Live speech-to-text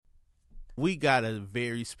we got a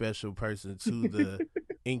very special person to the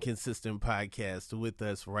Inconsistent Podcast with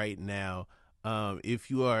us right now. If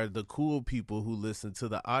you are the cool people who listen to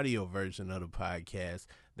the audio version of the podcast,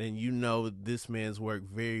 then you know this man's work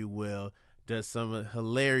very well. Does some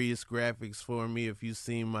hilarious graphics for me. If you've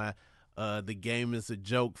seen my The Game is a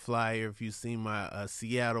Joke flyer, if you've seen my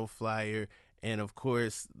Seattle flyer, and of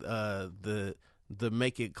course the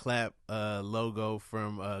Make It Clap logo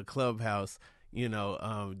from Clubhouse,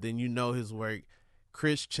 then you know his work.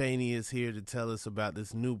 Chris Chaney is here to tell us about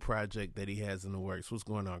this new project that he has in the works. What's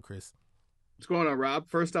going on, Chris? What's going on, Rob?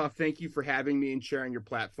 First off, thank you for having me and sharing your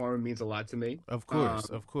platform. It means a lot to me. Of course,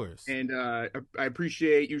 of course. And I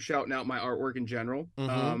appreciate you shouting out my artwork in general.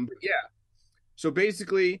 Mm-hmm. Yeah. So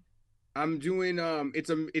basically, I'm doing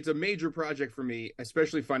it's a major project for me,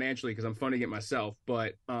 especially financially because I'm funding it myself.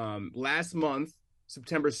 But last month,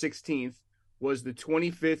 September 16th, was the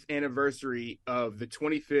 25th anniversary of the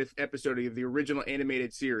 25th episode of the original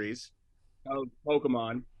animated series of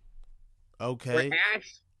Pokemon. Okay. Where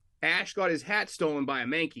Ash got his hat stolen by a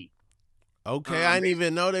Mankey. Okay, I didn't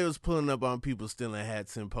even know they was pulling up on people stealing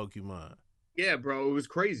hats in Pokemon. Yeah, bro, it was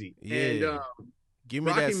crazy. Yeah. And give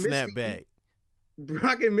me that snapback.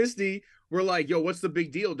 Brock and Misty were like, yo, what's the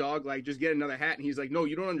big deal, dog? Like, just get another hat. And he's like, no,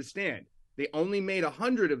 you don't understand. They only made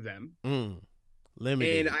 100 of them.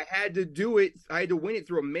 Limited. And I had to do it. I had to win it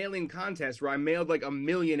through a mailing contest where I mailed like 1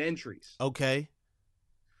 million entries. Okay.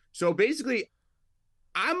 So basically,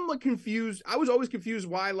 I'm confused. I was always confused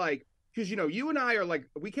why, like, because, you and I are like,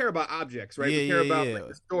 we care about objects, right? We care about like,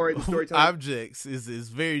 the storytelling. Objects is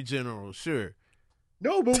very general, sure.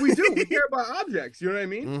 No, but we do. We care about objects. You know what I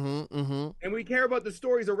mean? Mm-hmm. And we care about the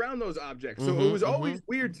stories around those objects. So it was always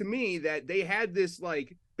weird to me that they had this,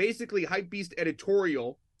 like, basically hypebeast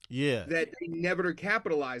editorial that they never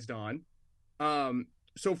capitalized on.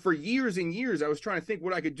 So for years and years, I was trying to think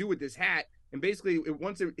what I could do with this hat. And basically,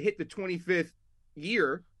 once it hit the 25th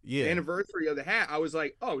year, anniversary of the hat, I was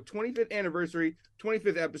like, oh, 25th anniversary,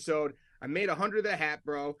 25th episode. I made 100 of the hat,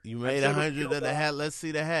 bro. You made 100 of the hat. Let's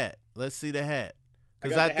see the hat.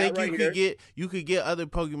 Because I think you could get other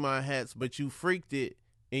Pokemon hats, but you freaked it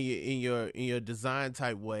in your design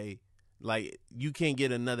type way. Like, you can't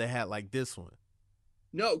get another hat like this one.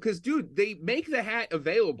 No, because dude, they make the hat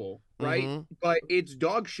available, right? But it's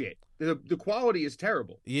dog shit. The quality is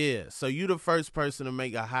terrible. Yeah, so you the first person to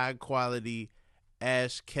make a high quality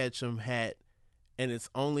Ash Ketchum hat, and it's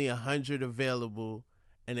only 100 available.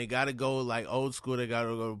 And they got to go like old school. They got to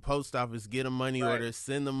go to the post office, get a money order,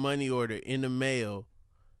 send the money order in the mail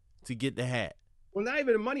to get the hat. Well, not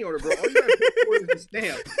even a money order, bro. All you got to pay for is a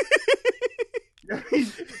stamp.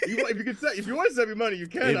 If you want to send me money, you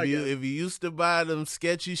can. If you used to buy them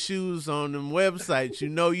sketchy shoes on them websites,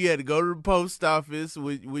 you had to go to the post office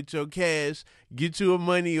with your cash, get you a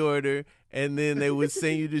money order, and then they would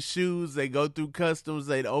send you the shoes. They go through customs.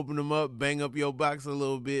 They'd open them up, bang up your box a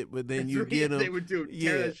little bit, but then you get them. They would tear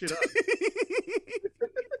that shit up.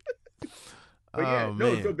 But yeah,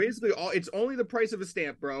 so basically, it's only the price of a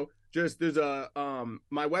stamp, bro. Just there's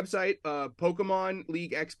my website,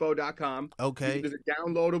 PokemonLeagueExpo.com. Okay. There's a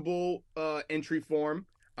downloadable entry form.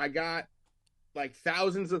 I got like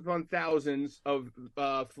thousands upon thousands of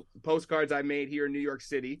postcards I made here in New York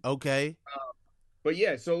City. Okay. But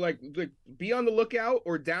yeah, so like be on the lookout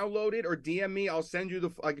or download it or DM me. I'll send you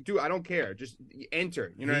dude, I don't care. Just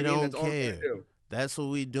enter. You know what I mean? That's all I'm gonna do. That's what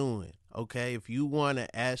we doing. Okay. If you want an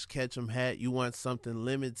Ash Ketchum hat, you want something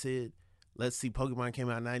limited. Let's see, Pokemon came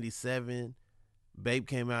out in 97. Babe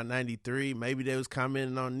came out in 93. Maybe they was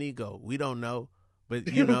commenting on Nigo. We don't know. But,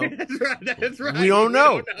 That's right. We don't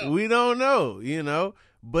know.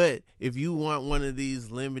 But if you want one of these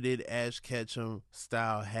limited Ash Ketchum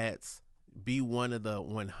style hats, be one of the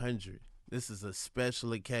 100. This is a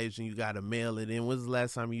special occasion. You got to mail it in. When's the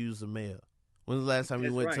last time you used the mail? When's the last time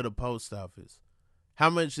you went to the post office? How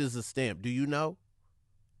much is a stamp? Do you know?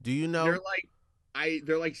 They're like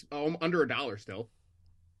under $1 still.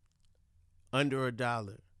 Under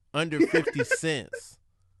 $1. Under 50 cents.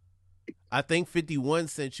 I think 51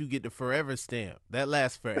 cents you get the forever stamp. That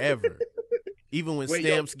lasts forever. Even when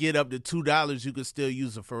stamps get up to $2, you can still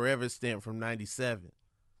use a forever stamp from 97.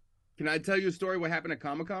 Can I tell you a story what happened at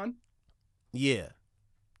Comic-Con? Yeah.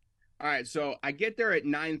 All right, so I get there at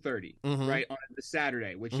 9:30, right, on the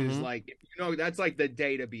Saturday, which is like, that's like the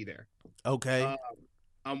day to be there. Okay.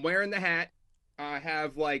 I'm wearing the hat. I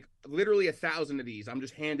have like literally 1,000 of these. I'm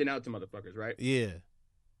just handing out to motherfuckers, right? Yeah.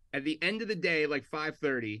 At the end of the day, like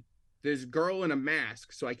 5:30, this girl in a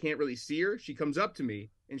mask, so I can't really see her. She comes up to me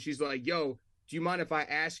and she's like, "Yo, do you mind if I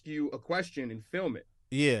ask you a question and film it?"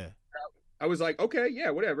 Yeah. I was like, okay, yeah,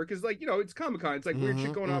 whatever. Because, like, it's Comic-Con. It's like weird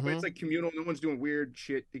shit going on, but it's like communal. No one's doing weird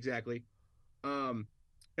shit exactly. And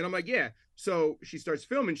I'm like, yeah. So she starts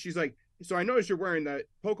filming. She's like, so I noticed you're wearing the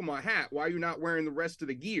Pokemon hat. Why are you not wearing the rest of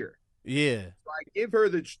the gear? Yeah. So I give her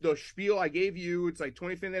the spiel I gave you. It's like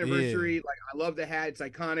 25th anniversary. Yeah. Like, I love the hat. It's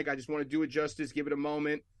iconic. I just want to do it justice, give it a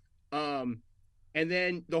moment. And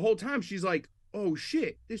then the whole time she's like, oh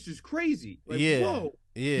shit, this is crazy. Like, whoa,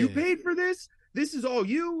 you paid for this? This is all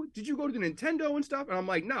you? Did you go to the Nintendo and stuff? And I'm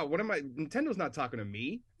like, no, Nintendo's not talking to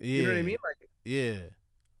me. Yeah. You know what I mean? Like, yeah.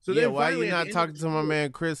 So then why are you not talking to my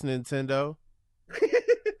man Chris, Nintendo?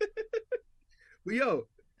 But yo,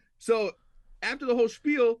 so after the whole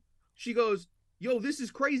spiel, she goes, yo, this is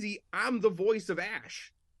crazy. I'm the voice of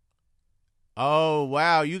Ash. Oh,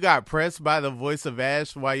 wow. You got pressed by the voice of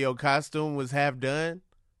Ash while your costume was half done?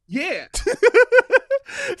 Yeah.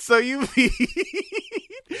 So you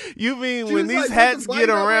mean when these hats get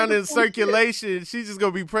around in circulation, she's just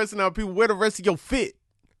going to be pressing out people, where the rest of your fit?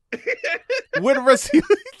 Where the rest of you?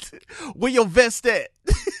 Where your vest at?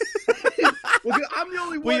 Well, I'm the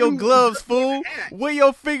only one. Where your gloves, fool? Where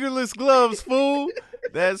your fingerless gloves, fool?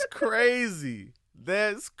 That's crazy.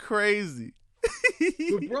 That's crazy.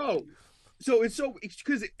 But bro, so it's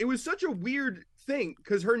because it was such a weird thing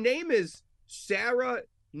because her name is Sarah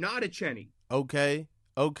Nottachenny. Okay.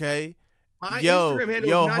 My Instagram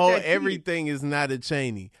handle is not everything is not a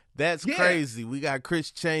Cheney. That's crazy. We got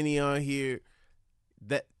Chris Cheney on here.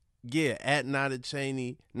 At not a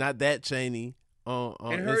Cheney, not that Cheney on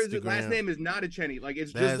and her Instagram. Last name is Nottachenny. Like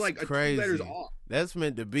it's just like crazy. 2 letters off. That's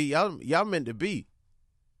meant to be. Y'all meant to be.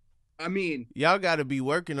 I mean, y'all got to be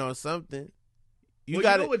working on something. You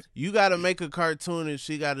gotta make a cartoon and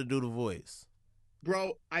she got to do the voice.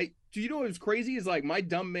 Bro, do you know what's crazy is like my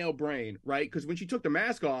dumb male brain, right? Because when she took the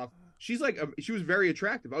mask off, she was very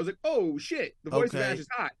attractive. I was like, oh shit, the voice of Ash is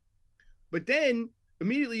hot. But then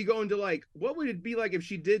immediately you go into like, what would it be like if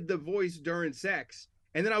she did the voice during sex?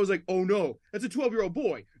 And then I was like, oh no, that's a 12-year-old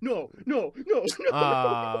boy. No.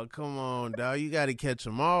 Oh, come on, dog. You got to catch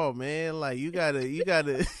them all, man. Like you gotta.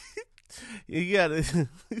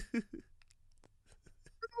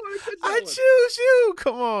 I choose you.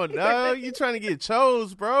 Come on, dog. You trying to get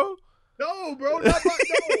chose, bro? No, bro. No,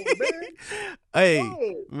 man. Hey,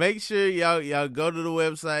 make sure y'all go to the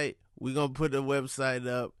website. We're going to put the website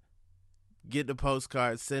up. Get the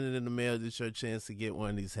postcard. Send it in the mail. It's your chance to get one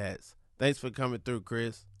of these hats. Thanks for coming through,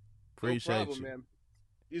 Chris. Appreciate no problem, you. Man.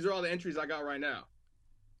 These are all the entries I got right now.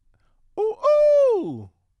 Ooh.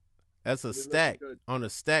 That's a stack. On a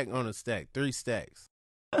stack. 3 stacks.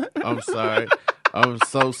 I'm sorry. I'm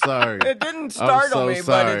so sorry. It didn't startle me,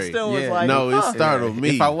 but it still was like, no, it startled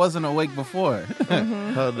me. If I wasn't awake before.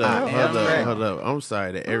 Hold up. I'm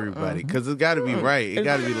sorry to everybody, because it's got to be right. It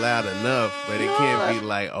got to be loud enough, but it can't be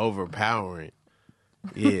like overpowering.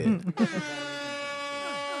 Yeah.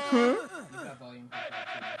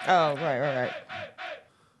 Oh, right.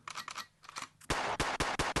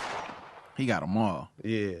 He got them all.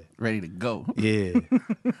 Yeah. Ready to go. Yeah.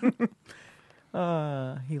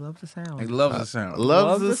 He loves the sound. He loves the sound.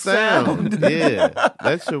 Loves the sound. Yeah.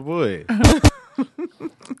 That's your boy.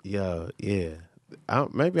 Yo, yeah.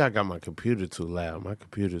 Maybe I got my computer too loud. My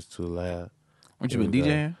computer's too loud. What you been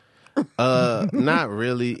DJing? Not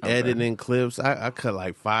really. Okay. Editing clips. I cut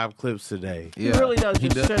like 5 clips today. Yeah. He really does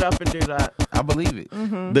just sit up and do that. I believe it.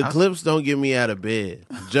 Mm-hmm. The clips don't get me out of bed.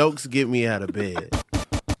 Jokes get me out of bed.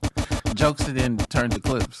 Jokes and then turn to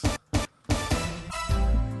clips.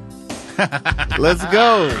 Let's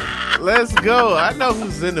go. I know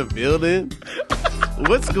who's in the building.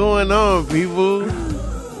 What's going on, people?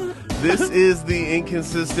 This is the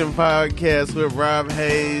Inconsistent Podcast with Rob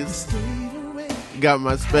Hayes. Got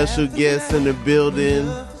my special guest in the building,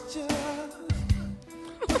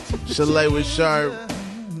 Shalewa Sharpe.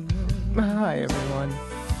 Hi, everyone.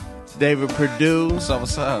 David Perdue.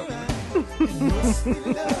 What's up?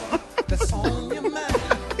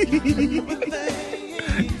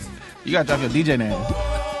 You gotta drop your DJ name.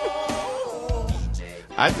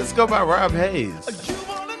 I just go by Rob Hayes.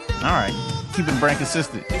 All right, keeping the brand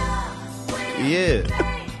consistent. Yeah.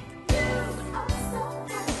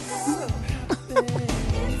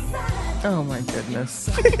 Oh my goodness.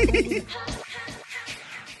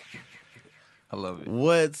 I love it.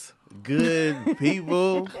 What's good,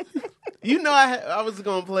 people? You know, I was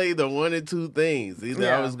gonna play either one or two things.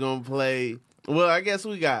 Either I was gonna play. Well, I guess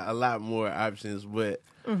we got a lot more options, but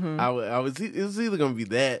it was either gonna be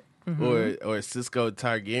that or Cisco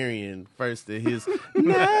Targaryen first in his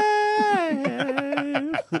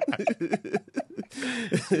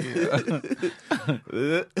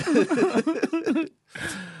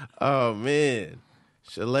Oh man,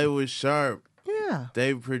 Shalewa Sharpe. Yeah.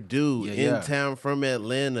 Dave Perdue, in town from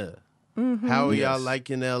Atlanta. Mm-hmm. How are y'all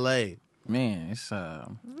liking L.A.? Man, it's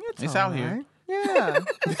out right. here. Yeah,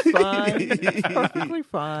 it's fine. It's perfectly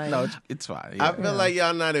fine. No, it's fine. Yeah. I feel like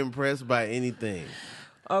y'all not impressed by anything.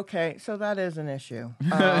 Okay, so that is an issue.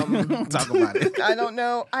 Talk about it. I don't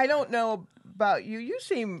know about you.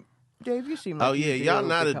 Dave, you seem like Oh, yeah, y'all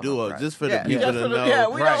not a duo. impressed. Just for the people to know. Yeah,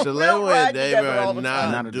 we don't Shalewa and Dave together are all the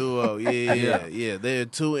not time. a duo. Yeah. They're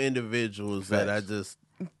two individuals that I just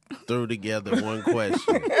threw together one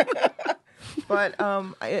question. But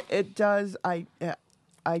it does. I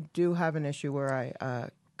do have an issue where I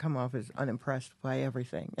come off as unimpressed by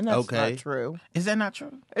everything, and that's not true. Is that not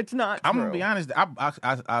true? It's not true. I'm gonna be honest.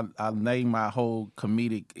 I name my whole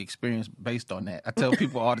comedic experience based on that. I tell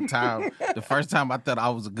people all the time. The first time I thought I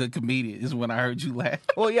was a good comedian is when I heard you laugh.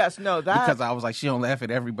 Well, yes, no, that because I was like, she don't laugh at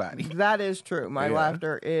everybody. That is true. My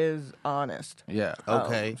laughter is honest. Yeah.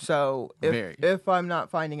 Okay. So if I'm not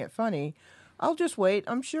finding it funny, I'll just wait.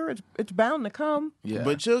 I'm sure it's bound to come. Yeah.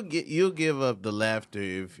 But you'll give up the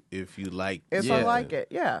laughter if you like it. If I like it,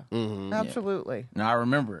 yeah. Mm-hmm. Absolutely. No, I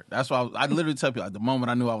remember. That's why I literally tell people, like, the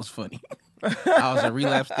moment I knew I was funny. I was at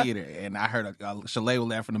Relapse Theater, and I heard a Shalewa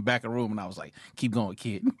laugh in the back of the room, and I was like, keep going,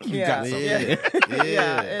 kid. You got something.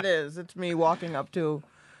 Yeah, it is. It's me walking up to,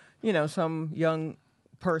 some young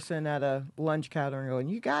person at a lunch counter and going,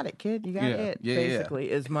 you got it, kid. You got it.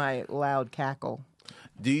 Basically, is my loud cackle.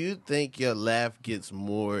 Do you think your laugh gets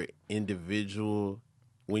more individual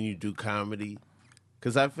when you do comedy?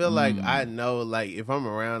 Because I feel like I know, like, if I'm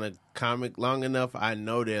around a comic long enough, I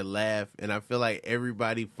know their laugh, and I feel like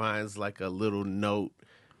everybody finds, like, a little note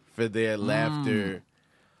for their laughter.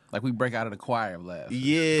 Like we break out of the choir of laugh.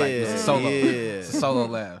 Yeah. Like it's a solo. It's a solo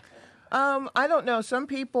laugh. I don't know. Some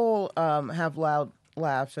people have loud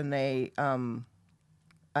laughs, and they,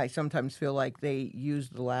 I sometimes feel like they use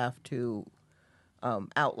the laugh to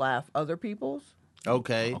outlaugh other people's.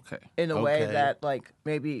 Okay. In a way that, like,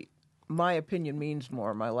 maybe my opinion means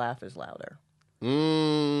more. My laugh is louder. So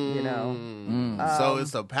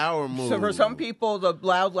it's a power move. So for some people, the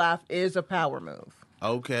loud laugh is a power move.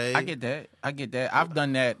 Okay. I get that. I've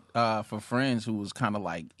done that for friends who was kind of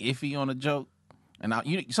like iffy on a joke. And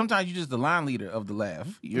sometimes you're just the line leader of the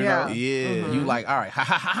laugh. You know? Yeah. You like, all right, ha,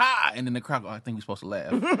 ha, ha, ha. And then the crowd go, I think we're supposed to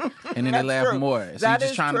laugh. And then they laugh true. more. So you're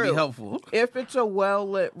just trying to be helpful. If it's a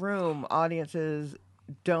well-lit room, audiences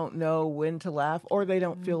don't know when to laugh, or they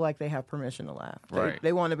don't feel like they have permission to laugh. Right.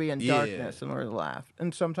 They want to be in darkness in order to laugh.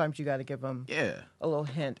 And sometimes you got to give them a little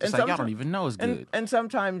hint. It's like, y'all don't even know it's good. And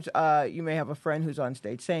sometimes you may have a friend who's on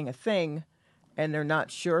stage saying a thing, and they're not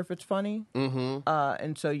sure if it's funny. Mm-hmm.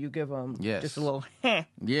 And so you give them just a little to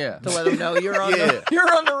let them know you're on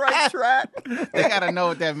the right track. They got to know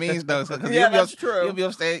what that means, though. That's true. You'll be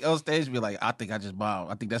on stage and be like, I think I just bombed.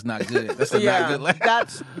 I think that's not good. That's not good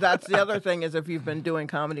laugh. That's the other thing is if you've been doing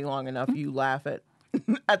comedy long enough, you laugh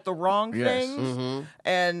at the wrong things. Mm-hmm.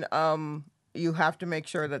 And you have to make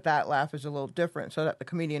sure that laugh is a little different so that the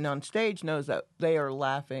comedian on stage knows that they are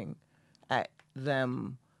laughing at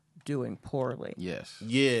them doing poorly. Yes.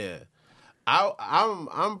 Yeah.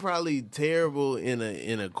 I'm probably terrible in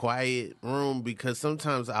a quiet room because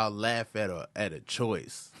sometimes I'll laugh at a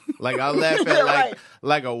choice. Like I'll laugh at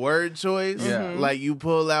like a word choice. Yeah. Like you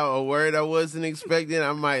pull out a word I wasn't expecting,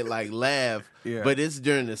 I might like laugh. Yeah. But it's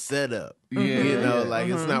during the setup. Yeah.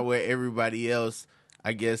 It's not where everybody else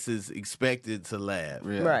I guess is expected to laugh.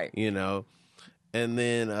 Yeah. Right. And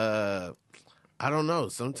then I don't know.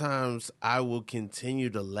 Sometimes I will continue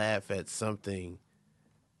to laugh at something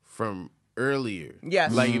from earlier.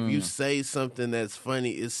 Yes. Like if you say something that's funny,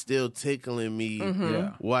 it's still tickling me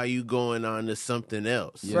while you going on to something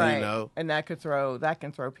else. Right. And that can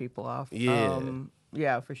throw people off. Yeah.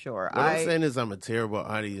 Yeah, for sure. What I'm saying is I'm a terrible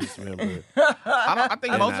audience member. I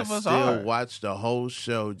think most of us are. I still watch the whole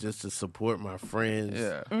show just to support my friends.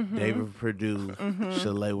 Yeah. Mm-hmm. David Perdue,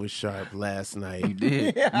 Shalewa Sharpe last night. You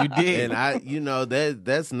did. You did. And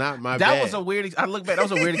that's not my bad. That was a weird, I look back, that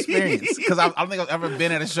was a weird experience. Because I don't think I've ever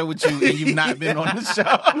been at a show with you and you've not been on the show.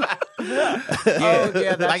 Oh,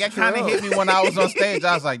 yeah, that's like, it kind of hit me when I was on stage.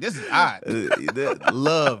 I was like, this is odd.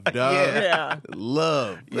 Love, dog. Yeah.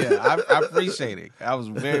 Love. Yeah, I appreciate it. I was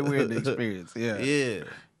very weird to experience. Yeah. Yeah.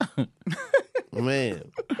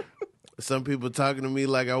 Man. Some people talking to me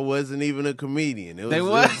like I wasn't even a comedian. It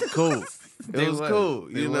was cool. It was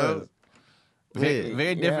cool, you know?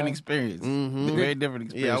 Very different experience. Mm-hmm. Very different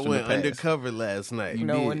experience. Yeah, I went undercover last night.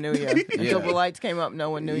 No one knew you. Until the lights came up,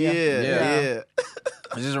 no one knew you. Yeah.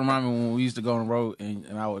 It just reminded me when we used to go on the road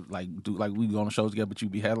and I would like do like we'd go on shows together, but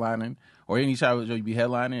you'd be headlining. Or any show you'd be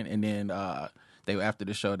headlining, and then they after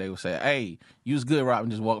the show they would say, "Hey, you was good, Rob,"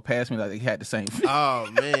 and just walk past me like they had the same. Oh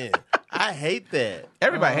man, I hate that.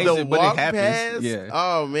 Everybody hates it, but it happens. Past, yeah.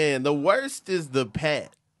 Oh man, the worst is the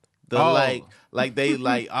pat. The like they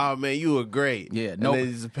like, oh man, you were great. Yeah, no. And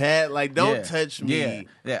it's pat, like don't touch me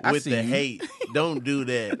with the hate. Don't do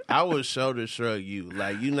that. I will shoulder shrug you.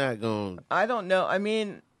 Like you're not gonna. I don't know. I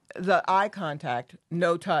mean, the eye contact,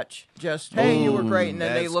 no touch, just hey, you were great, and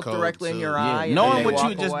then they look directly in your eye, and knowing what you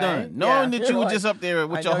had just done, knowing that you were just up there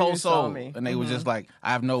with your whole soul, and they were just like,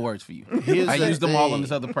 I have no words for you. I used them all on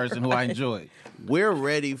this other person who I enjoyed. We're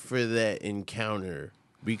ready for that encounter.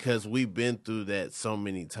 Because we've been through that so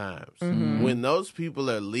many times. Mm-hmm. When those people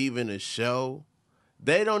are leaving a show,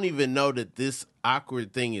 they don't even know that this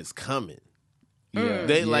awkward thing is coming. Yeah.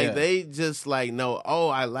 They just like know, oh,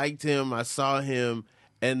 I liked him, I saw him,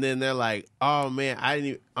 and then they're like, oh man,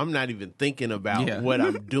 I'm not even thinking about what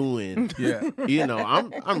I'm doing. You know,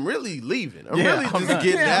 I'm really leaving. I'm really just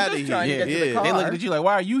getting out of here. They looking at you like,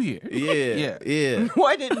 why are you here? Yeah.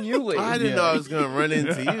 Why didn't you leave? I didn't know I was gonna run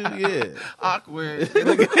into you. Yeah. Awkward.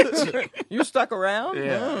 Looking at you. You stuck around?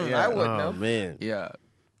 I wouldn't have. Oh man. Yeah.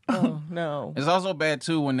 Oh no. It's also bad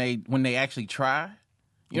too when they actually try.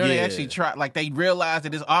 You know, they actually try, like they realize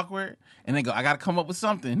that it's awkward and they go, I gotta come up with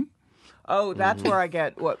something. Oh, that's where I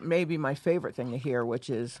get what may be my favorite thing to hear, which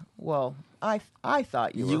is, well, I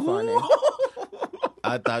thought you were funny.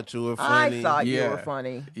 I thought you were funny. I thought you were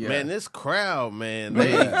funny. Yeah. Man, this crowd, man,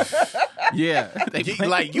 they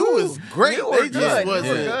like you was great. You were they just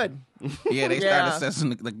wasn't good. Yeah, they started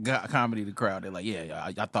assessing the comedy of the crowd. They're like,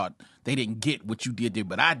 I thought they didn't get what you did,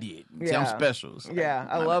 but I did. See, I'm special. So,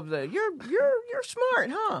 I love that. You're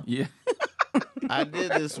smart, huh? Yeah. I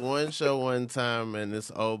did this one show one time, and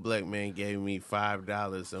this old black man gave me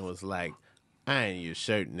 $5 and was like, "Iron your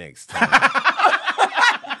shirt next time."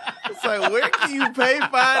 It's like, where can you pay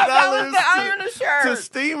 $5 to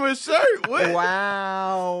steam a shirt? What?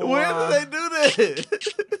 Wow. Where do they do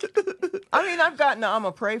that? I mean, I've gotten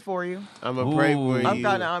I'ma pray for you. I'ma pray for you. I've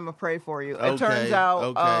gotten I'ma pray for you. It turns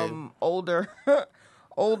out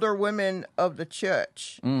older women of the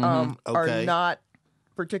church are not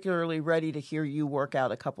particularly ready to hear you work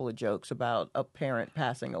out a couple of jokes about a parent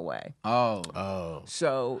passing away. Oh.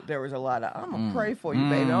 So there was a lot of, I'm going to pray for you,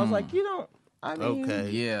 baby. I was like, you don't, I mean,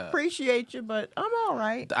 appreciate you, but I'm all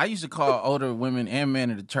right. I used to call older women and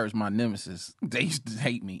men in the church my nemesis. They used to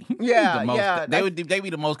hate me. They would be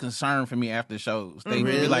the most concerned for me after shows. They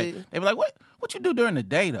would be like, what you do during the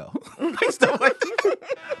day though? Stuff like that.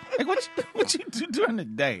 Like what you do during the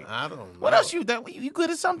day? I don't know. What else you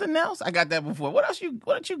good at something else? I got that before. What else you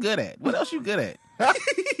good at? What else you good at?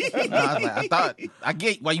 I thought I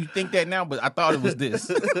get why you think that now, but I thought it was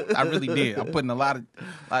this. I really did. I'm putting a lot of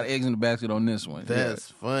eggs in the basket on this one.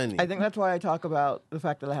 That's funny. I think that's why I talk about the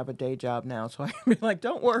fact that I have a day job now, so I can be like,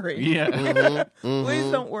 don't worry. Yeah.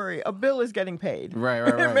 Please don't worry. A bill is getting paid. Right.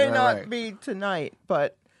 It may not be tonight,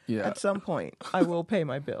 but at some point I will pay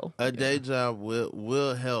my bill. A day job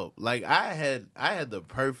will help. Like I had the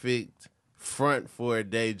perfect front for a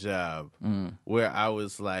day job where I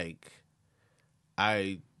was like,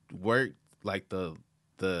 I worked like the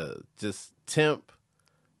just temp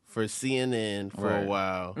for CNN for a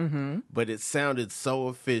while, but it sounded so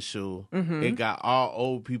official. It got all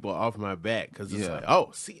old people off my back because it's like,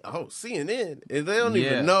 CNN, and they don't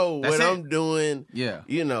even know what I'm doing. Yeah,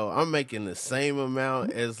 you know, I'm making the same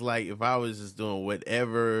amount as like if I was just doing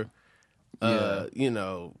whatever, you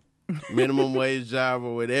know, minimum wage job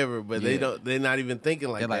or whatever, but they're not even thinking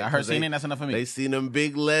like that. I heard CNN, that's enough for me. They see them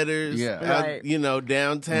big letters, you know,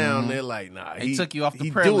 downtown. They're like, nah, he took you off the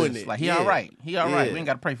prayer doing list. it. Like he all right. We ain't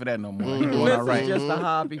got to pray for that no more. He doing This all right. is just a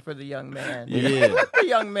hobby for the young man. Let the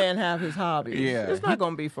young man have his hobbies. It's not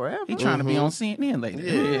going to be forever. He trying to be on CNN later.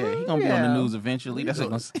 He gonna be on the news eventually. That's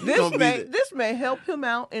what this may help him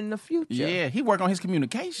out in the future. Yeah, he work on his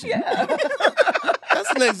communication. Yeah.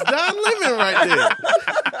 That's next Don Lemon right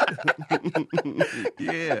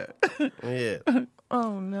there. Yeah.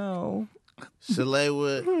 Oh no.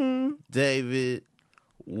 Shalewa, David,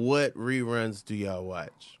 what reruns do y'all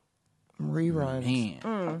watch? Reruns.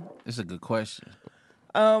 Man, it's a good question.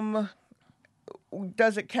 Does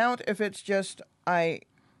it count if it's just I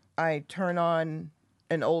turn on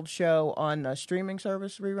an old show on a streaming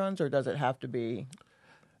service reruns, or does it have to be?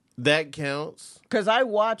 That counts. Because I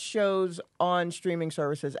watch shows on streaming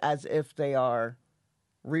services as if they are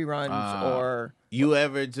reruns or. You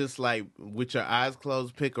ever just like with your eyes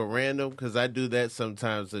closed pick a random? Because I do that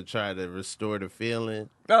sometimes to try to restore the feeling.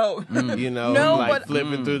 Oh, you know, no, like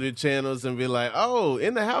flipping through the channels and be like, "Oh,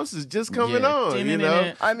 In the House is just coming on." You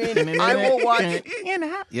know, I mean, I will watch In the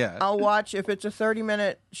House. Yeah, I'll watch if it's a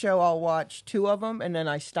 30-minute show. I'll watch 2 of them and then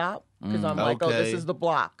I stop because I'm like, "Oh, this is the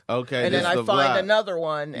block." Okay, and then I find another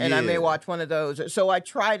one and I may watch one of those. So I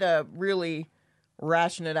try to really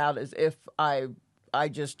ration it out as if I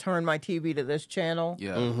just turn my TV to this channel,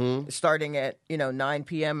 starting at 9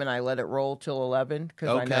 p.m. and I let it roll till 11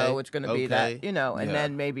 because I know it's going to be that, and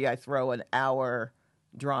then maybe I throw an hour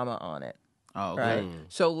drama on it. Oh, okay. Right.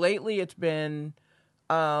 So lately it's been,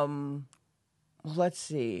 let's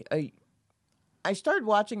see, I started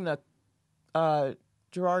watching the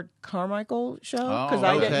Gerard Carmichael show because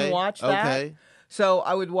I didn't watch that. Okay. So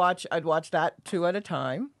I'd watch that 2 at a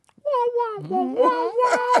time.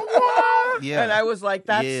 Yeah. And I was like,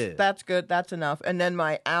 that's good, that's enough. And then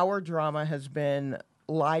my hour drama has been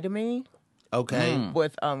Lie to Me. Okay.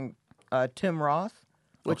 With Tim Roth,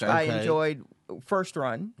 which I enjoyed first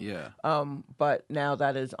run. Yeah. But now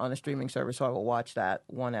that is on a streaming service, so I will watch that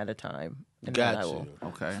 1 at a time. And Got you.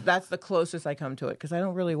 Okay. That's the closest I come to it because I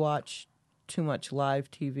don't really watch too much live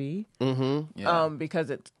TV. Mm-hmm. Yeah. Because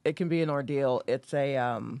it can be an ordeal. It's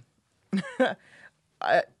a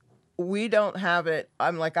we don't have it. I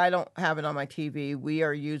don't have it on my TV. We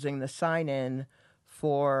are using the sign-in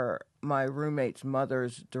for my roommate's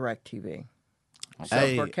mother's DirecTV.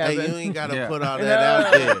 So for Kevin, you ain't got to put all that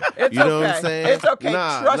out there. It's you know what I'm saying? It's okay.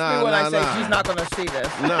 Trust me when I say she's not going to see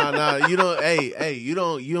this. You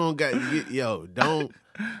don't. You don't got. Don't.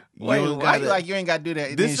 Wait, why like you ain't got to do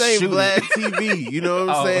that? This ain't Vlad TV. You know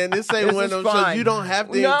what I'm saying? This ain't one of them shows. You don't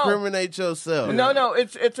have to incriminate yourself. No.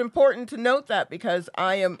 It's important to note that because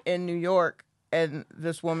I am in New York and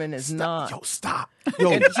this woman is not. Yo, stop.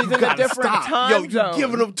 Yo, and she's in a different time zone. You're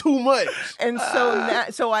giving them too much. And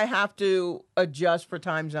so I have to adjust for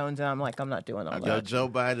time zones, and I'm like, I'm not doing all that. Yo, Joe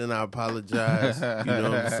Biden, I apologize. You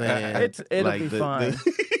know what I'm saying? It'll be fine.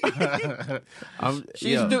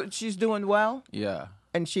 She's doing well. Yeah.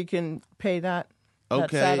 And she can pay that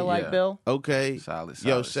satellite bill. Okay. Solid.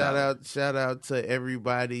 Shout out to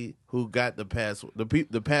everybody who got the password,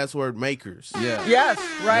 the password makers. Yeah. Yes,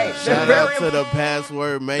 right. Shout out to the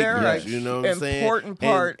password makers. You know what I'm saying? Important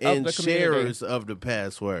part and of the community. Sharers of the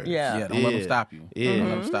password. Yeah. Don't let them stop you. Yeah. Don't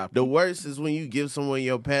let them stop you. The worst is when you give someone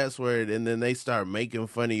your password and then they start making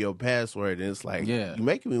fun of your password, and it's like, you're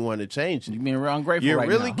making me want to change it. You're being real ungrateful. You're right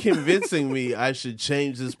really now. convincing me I should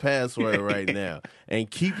change this password right now and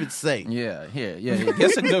keep it safe. Yeah.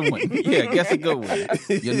 Guess a good one. Guess a good one.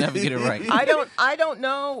 You'll never get it right. I don't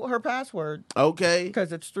know her password. Okay.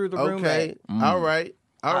 Because it's through the roommate. All right.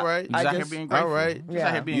 He's out here being grateful. All right. He's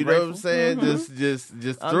out here being you know what I'm saying?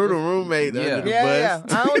 Just throw the roommate under the bus. Yeah.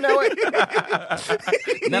 I don't know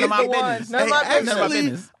it. None of my business. None of my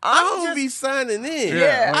business. I don't be signing in.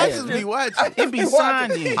 Yeah. I just be watching. It be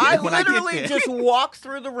signed in. I literally just walk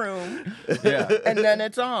through the room. Yeah. And then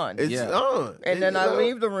it's on. It's on. And then I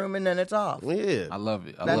leave the room and then it's off. Yeah. I love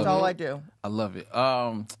it. That's all I do. I love it.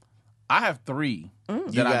 I have 3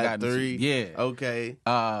 that you I got 3? Yeah. Okay.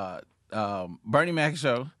 Bernie Mac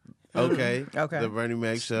show. Okay. The Bernie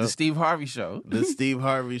Mac show. The Steve Harvey show. The Steve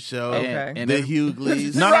Harvey show. Okay. And the Hugh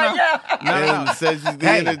Gleason. No. And Cedric the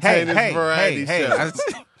Entertainer's variety show.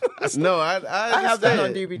 No, I have that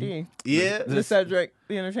on DVD. Yeah. The Cedric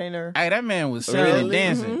the Entertainer. Hey, that man was singing and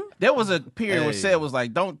dancing. There was a period where Ced was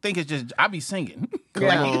like, don't think it's just, I be singing. Come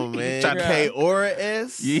on, man. K-Ora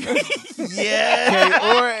S? Yeah.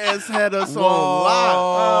 K-Ora S had us on lock.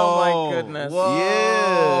 Oh, my goodness.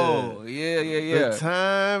 Whoa. Yeah. The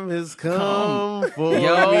time has come for me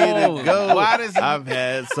to go. I've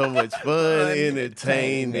had so much fun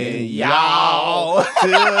entertaining y'all.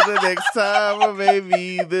 Till the next time, or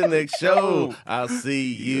maybe the next show. I'll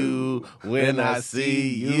see you when I see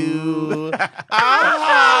you.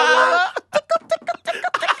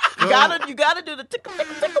 You gotta do the tickle part.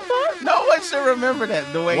 No one should remember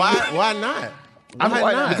that the way. Why not?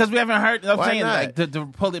 Why not? Because we haven't heard. I'm saying not? like to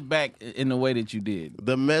pull it back in the way that you did.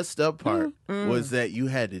 The messed up part was that you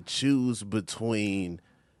had to choose between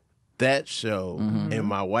that show and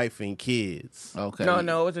My Wife and Kids. Okay.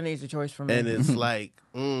 No, it was an easy choice for me. And it's like,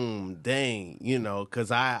 dang,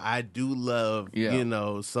 because I do love,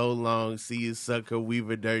 So Long, See You Sucker,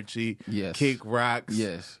 Weaver Dirty, Kick Rocks.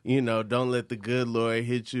 Yes. Don't Let the Good Lord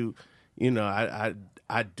Hit You.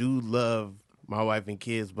 I do love My Wife and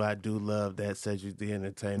Kids, but I do love that Cedric the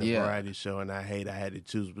Entertainer variety show, and I had to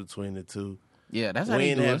choose between the two. Yeah, that's how we they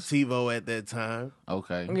didn't do have it. TiVo at that time.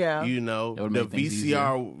 Okay. Yeah. You know, the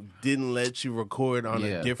VCR didn't let you record on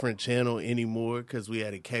a different channel anymore because we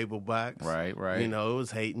had a cable box. Right. You know, it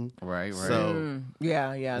was hating. Right. So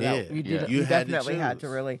you definitely had to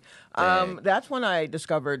really. That's when I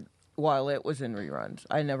discovered While It was in reruns.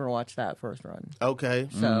 I never watched that first run. Okay.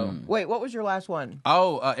 So wait, what was your last one?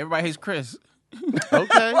 Oh, Everybody Hates Chris.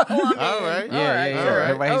 Okay. Well, I mean, all right. Yeah. All right.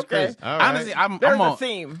 Everybody Hates Chris. All right. Honestly, a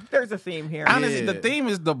theme. There's a theme here. Honestly, the theme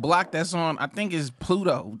is the block that's on. I think is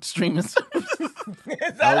Pluto streaming. Is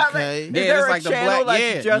that okay. Is there it's like a channel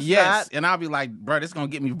that's just yes. that? And I'll be like, bro, this is gonna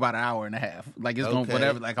get me for about an hour and a half. Like it's gonna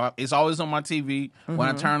whatever. Like it's always on my TV. When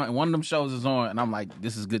I turn on, and one of them shows is on, and I'm like,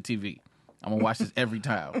 this is good TV. I'm gonna watch this every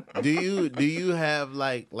time. Do you have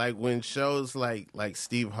like when shows like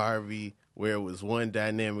Steve Harvey, where it was one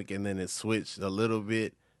dynamic and then it switched a little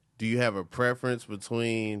bit? Do you have a preference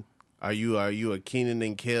between are you a Kenan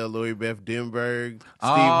and Kel, Lori Beth Denberg, Steve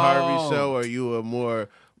Harvey show, or are you a more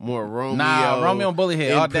Romeo? Nah, Romeo and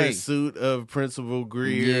Bullyhead all day. In Pursuit of Principal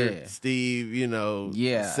Greer, Steve,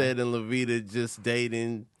 Sed and Levita just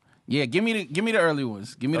dating. Yeah, give me the early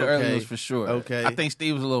ones. Give me the early ones for sure. Okay. I think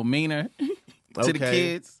Steve was a little meaner to the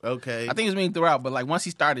kids. Okay. I think he was mean throughout, but like once he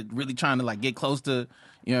started really trying to like get close to,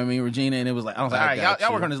 you know what I mean, Regina, and it was like, I was like, all right,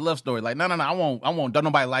 y'all work on this love story. Like, no, I won't. Don't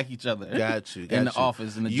nobody like each other. Got you. In the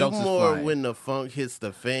office, and the jokes is more flying. when the funk hits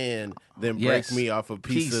the fan than break me off a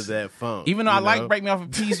piece of that funk. Even though I like Break Me Off a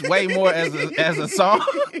Piece way more as a song.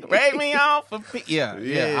 Break me off a piece. Yeah.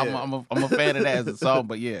 I'm a fan of that as a song,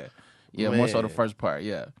 but yeah, man. More so the first part.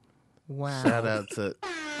 Yeah. Wow. Shout out to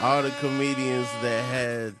all the comedians that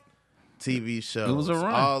had TV shows. It was a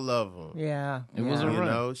run. All of them. Yeah. It was a run. You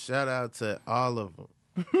know, shout out to all of them.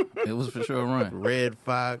 It was for sure a run. Red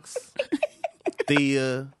Fox,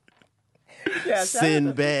 Thea, Yeah,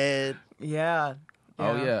 Sinbad. Yeah.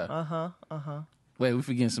 Oh yeah. Uh-huh. Wait, we're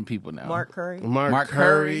forgetting some people now. Mark Curry. Mark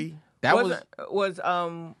Curry. That was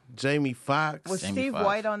Jamie Foxx. Was Steve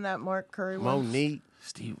White on that Mark Curry one? Monique.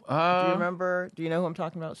 Steve. Do you remember? Do you know who I'm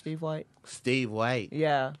talking about? Steve White. Steve White.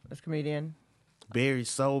 Yeah, this comedian. Barry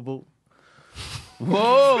Sobel.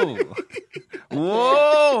 Whoa.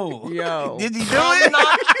 Yo. Did he do it?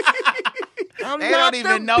 They don't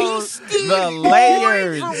even know the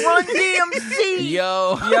layers. Run DMC.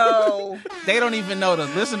 Yo. They don't even know the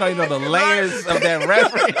layers of that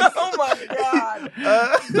reference. Oh my God.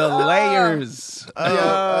 The layers.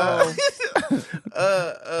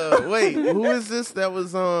 Wait, who is this that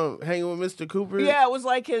was hanging with Mr. Cooper? Yeah, it was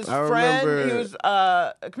like his friend. He was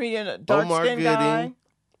a comedian, a dark-skinned guy.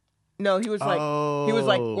 No, he was like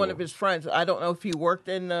one of his friends. I don't know if he worked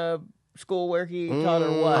in the school where he taught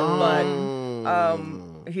or what,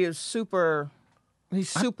 but he is super. He's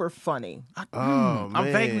super funny. Man.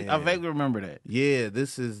 I vaguely remember that. Yeah,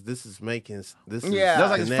 this is making this. Yeah, that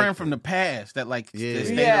was like his friend from the past that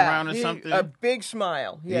stayed around or something. A big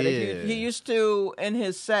smile. He used to in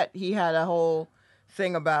his set. He had a whole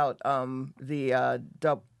thing about the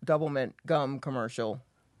Doublemint gum commercial.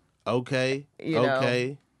 Okay.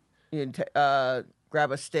 You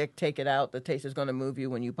grab a stick, take it out. The taste is going to move you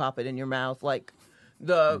when you pop it in your mouth. Like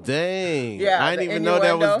dang. Yeah, I didn't even know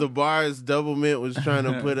that was the bars Doublemint was trying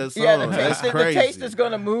to put us on. That's crazy. The taste is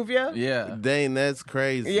going to move you. Yeah. Dang, that's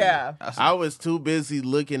crazy. Yeah. I was too busy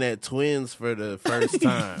looking at twins for the first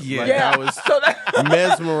time. Yeah. I was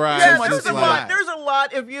mesmerized. Yeah, there's a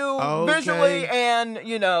lot if you visually and,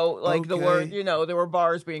 the word, there were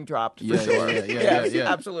bars being dropped for sure. Yeah,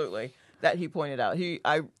 absolutely. That he pointed out. He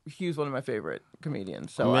was one of my favorite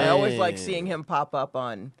comedians. So I always like seeing him pop up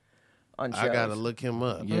on shows. I gotta look him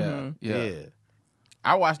up. Yeah.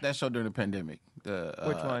 I watched that show during the pandemic.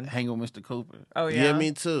 Which one? Hanging with Mr. Cooper. Oh yeah. Yeah,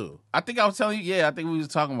 me too. I think I was telling you. Yeah, I think we was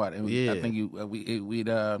talking about it. I think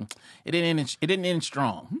it didn't end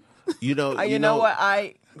strong. You know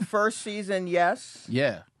what? First season, yes.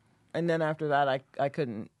 Yeah. And then after that, I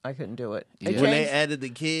couldn't do it. When they added the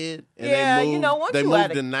kid, and they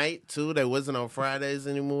moved the night too. They wasn't on Fridays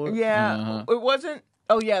anymore. Yeah, it wasn't.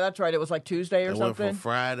 Oh yeah, that's right. It was like Tuesday or something. Went from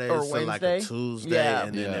Fridays or to Wednesday. like a Tuesday,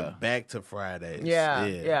 and then back to Fridays.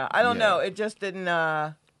 Yeah. I don't know. It just didn't.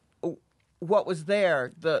 What was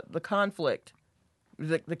there? The conflict.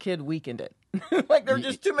 The kid weakened it. Like there were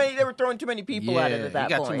just too many. They were throwing too many people at it at that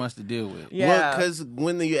point. You got too much to deal with. Yeah, well, because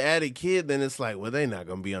when you add a kid, then it's like, well, they're not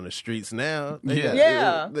gonna be on the streets now.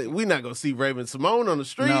 We're not gonna see Raven Simone on the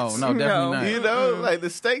streets. No, definitely not. Like the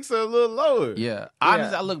stakes are a little lower. Yeah,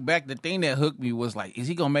 honestly, I look back. The thing that hooked me was like, is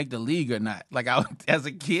he gonna make the league or not? Like, as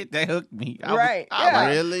a kid, that hooked me.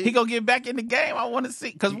 Really? He gonna get back in the game? I want to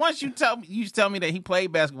see. Because once you tell me that he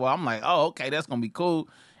played basketball, I'm like, oh, okay, that's gonna be cool.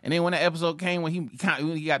 And then when the episode came, when he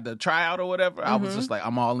got the tryout or whatever, I was just like,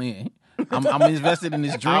 I'm all in. I'm invested in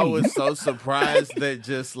this dream. I was so surprised that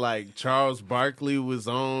just like Charles Barkley was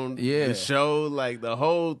on the show. Like the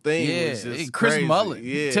whole thing was just Chris crazy. Mullen,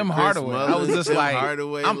 Tim Hardaway. I was just like,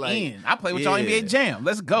 I'm in. I play with y'all NBA Jam.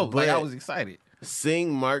 Let's go. But I was excited.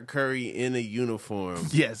 Seeing Mark Curry in a uniform,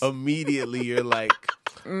 yes, immediately you're like,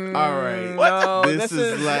 all right, no, this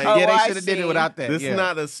is like, they should have did it without that. This is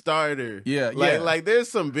not a starter. Yeah, like there's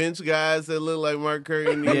some bench guys that look like Mark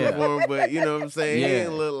Curry in the uniform, but you know what I'm saying? He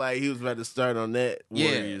didn't look like he was about to start on that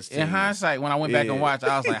Warriors team. In hindsight, when I went back and watched,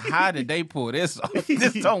 I was like, how did they pull this off?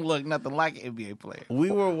 This don't look nothing like an NBA player. We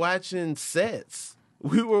were watching sets.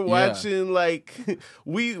 We were watching like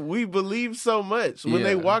we believed so much. When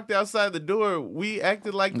they walked outside the door, we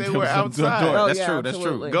acted like they were outside. That's true. That's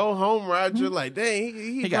true. Go home, Roger. Like, dang,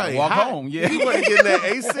 he got to walk home. Yeah, he wasn't getting that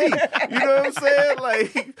AC. You know what I'm saying?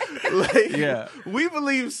 Like, we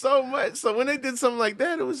believed so much. So when they did something like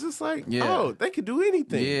that, it was just like, oh, they could do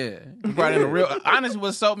anything. Yeah, he brought in a real. Honestly,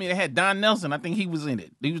 what sold me, they had Don Nelson. I think he was in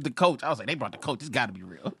it. He was the coach. I was like, they brought the coach. This got to be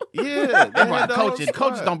real. Yeah, they brought the coach.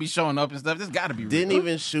 Coaches don't be showing up and stuff. This got to be real. Didn't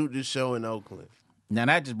even shoot the show in Oakland. Now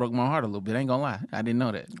that just broke my heart a little bit. I ain't gonna lie, I didn't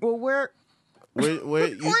know that. Well, where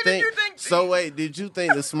you think? So wait, did you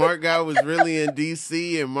think the smart guy was really in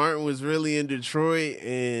D.C. and Martin was really in Detroit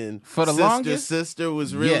and for the longest, sister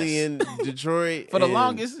was really in Detroit? For the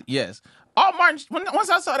longest, yes. Oh, Martin. Once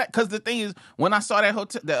I saw that, because the thing is, when I saw that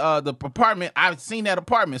hotel, the apartment, I've seen that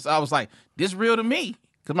apartment, so I was like, this real to me.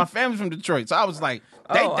 Because my family's from Detroit. So I was like,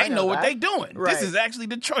 they know what they doing. Right. This is actually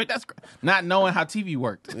Detroit. That's not knowing how TV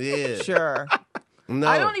worked. Yeah. Sure. No.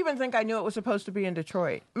 I don't even think I knew it was supposed to be in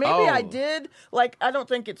Detroit. Maybe I did. Like, I don't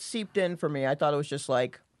think it seeped in for me. I thought it was just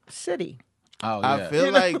like city. Oh, yeah. I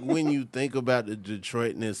feel like when you think about the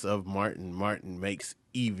Detroitness of Martin makes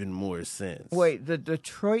even more sense. Wait, the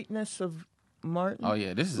Detroitness of Martin? Oh,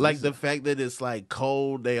 yeah. This is like the fact that it's like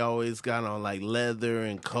cold. They always got on like leather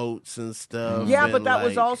and coats and stuff. Yeah, and but that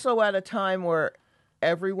was also at a time where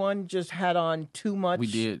everyone just had on too much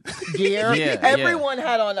gear. Everyone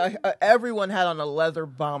had on a leather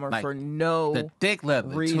bomber like for no the thick leather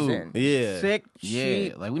reason. Too. Yeah, thick,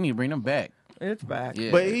 cheap. Like we need to bring them back. It's back.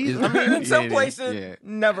 Yeah. But in some places,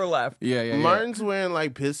 never left. Yeah. Martin's wearing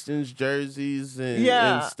like Pistons jerseys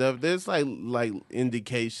and stuff. There's like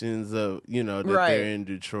indications of that they're in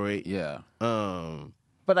Detroit. Yeah.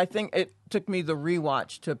 But I think it took me the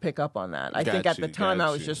rewatch to pick up on that. I think at the time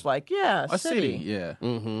I was just like, a city. Yeah.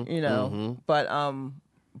 Mm-hmm.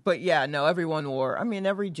 But yeah, no, everyone wore. I mean,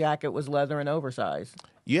 every jacket was leather and oversized.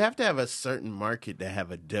 You have to have a certain market to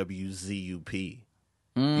have a WZUP.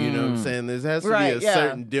 You know what I'm saying? There has to be a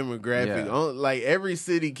certain demographic. Yeah. Like every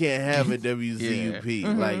city can't have a WZUP.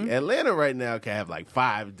 Mm-hmm. Like Atlanta right now can have like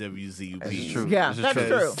 5 WZUPs. That's true. Yeah,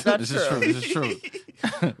 that's true. This is true.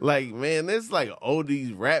 Like, man, there's like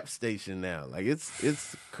oldies rap station now. Like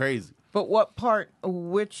it's crazy. But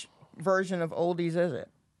which version of oldies is it?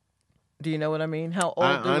 Do you know what I mean? How old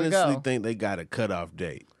I do we honestly go? think they got a cutoff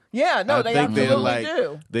date. Yeah, no, they absolutely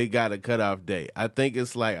do. They got a cutoff date. I think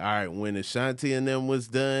it's like, all right, when Ashanti and them was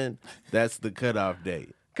done, that's the cutoff date.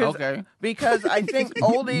 Okay. Because I think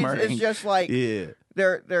oldies is just like,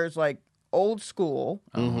 there's like old school,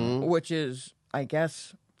 which is, I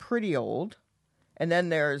guess, pretty old. And then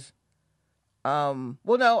there's,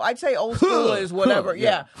 I'd say old school is whatever.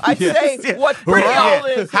 Yeah. I'd say what pretty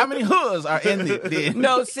old is. How many hoods are in it?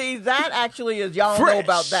 No, see, that actually is, y'all know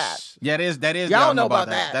about that. Yeah, that is. Y'all know about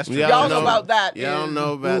that. That's true. Y'all know about that. Y'all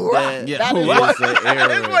know about that. Yeah. That is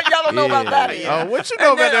what y'all don't know about that is. Oh, what you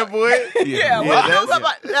know about that, boy?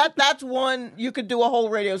 That's one, you could do a whole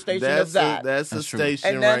radio station of that. That's a station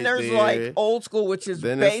and then there's like old school, which is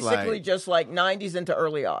basically just like 90s into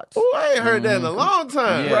early aughts. Oh, I ain't heard that in a long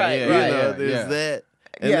time. Right. There's that.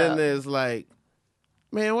 And then there's like,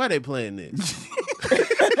 man, why they playing this?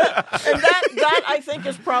 And that I think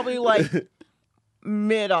is probably like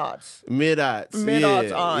mid-aughts.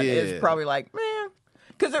 Mid-aughts on is probably like, man.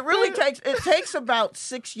 Because it really takes about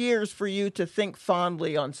 6 years for you to think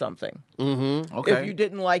fondly on something. Mm-hmm. Okay. If you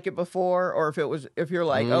didn't like it before, or if you're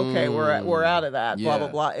like, okay, we're out of that, blah blah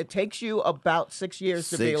blah. It takes you about 6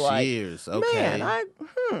 years to be like, 6 years. Okay. Man,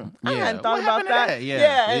 I hadn't thought about that.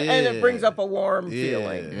 And it brings up a warm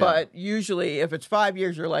feeling. But usually, if it's 5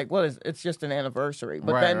 years, you're like, it's just an anniversary.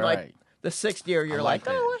 But then like the 6th year, you're like,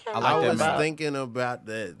 I was thinking about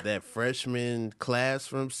that freshman class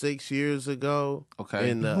from 6 years ago.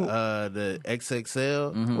 Okay. In the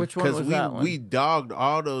XXL. Mm-hmm. Which one was that one? We dogged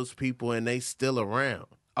all those people and they still around.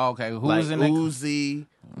 Okay. Who like was in that? Uzi,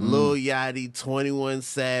 Lil Yachty, 21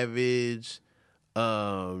 Savage,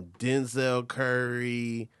 Denzel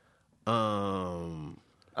Curry.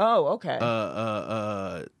 Okay.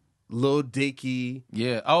 Lil Dicky.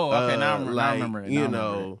 Yeah. Oh, okay. Now I remember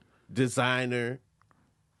it. Designer.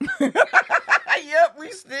 Yep,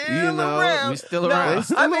 we still around. We still around. They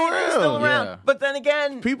still around. Yeah. But then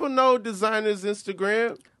again, people know Designer's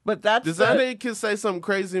Instagram. But that's Designer can say something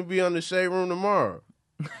crazy and be on the Shade Room tomorrow.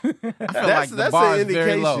 I feel like the bar is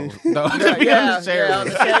very low. No, on the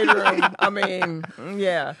Shade Room. I mean,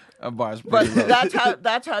 yeah. A bar is pretty low.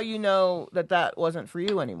 That's how you know that wasn't for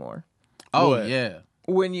you anymore. Oh, yeah.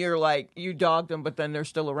 When you're like, you dogged them, but then they're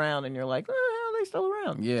still around, and you're like, oh, they still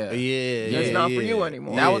around. Yeah. It's not for you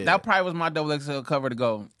anymore. That probably was my double XL cover to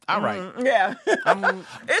go, all right. Yeah.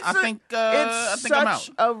 I think I'm out. It's such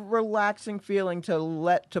a relaxing feeling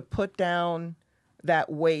to put down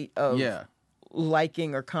that weight of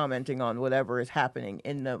liking or commenting on whatever is happening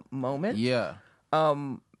in the moment. Yeah.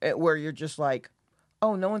 Where you're just like,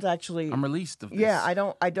 oh, no one's actually. I'm released of this. Yeah, I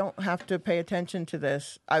don't have to pay attention to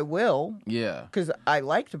this. I will. Yeah. Because I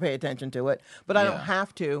like to pay attention to it, but I don't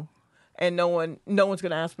have to, and no one's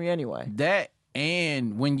going to ask me anyway. That,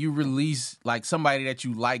 and when you release like somebody that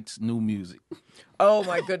you liked new music. Oh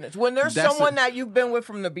my goodness! When there's someone that you've been with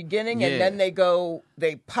from the beginning, and then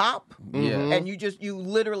they pop, and you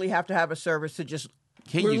literally have to have a service to just.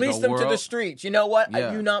 Release them to the streets. You know what?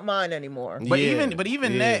 You're not mine anymore. But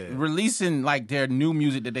even that releasing like their new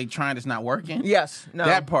music that they trying that's not working. Yes, no,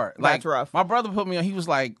 that part that's rough. My brother put me on. He was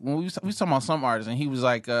like, when we was talking about some artists, and he was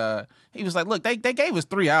like, look, they gave us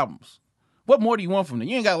 3 albums. What more do you want from them?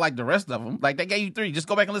 You ain't got to like the rest of them. Like they gave you 3. Just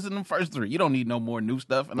go back and listen to them first 3. You don't need no more new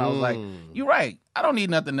stuff. And I was like, you're right. I don't need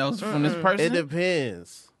nothing else from this person. It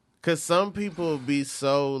depends, because some people be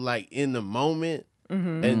so like in the moment.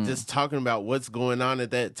 And just talking about what's going on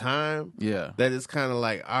at that time, that it's kind of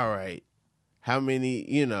like, all right, how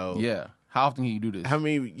many, how often can you do this? How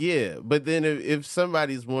many, but then if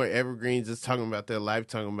somebody's more evergreen, just talking about their life,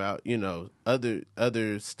 talking about,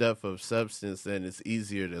 other stuff of substance, then it's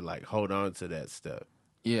easier to like hold on to that stuff.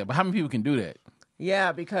 Yeah, but how many people can do that?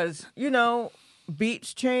 Yeah, because,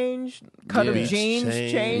 beats change, cut of jeans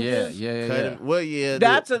changes. Yeah.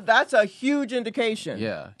 That's a huge indication.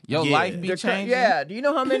 Yeah. Your life be changing. Yeah. Do you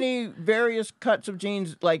know how many various cuts of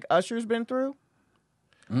jeans like Usher's been through?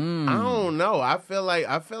 I don't know. I feel like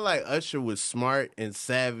Usher was smart and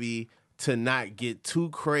savvy to not get too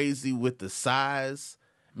crazy with the size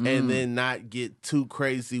and then not get too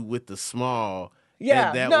crazy with the small.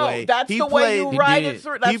 Yeah, that's the way you ride it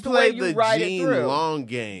through. That's the way you ride it through. He played the long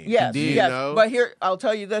game. Yes, yes. But here, I'll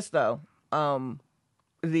tell you this, though.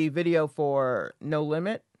 The video for No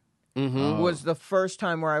Limit was the first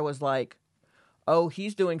time where I was like, oh,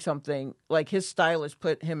 he's doing something. Like, his stylist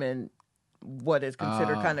put him in what is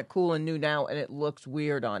considered kind of cool and new now, and it looks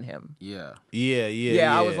weird on him. Yeah.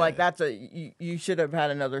 I was like, you should have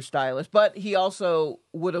had another stylist. But he also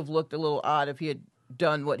would have looked a little odd if he had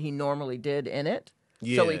done what he normally did in it.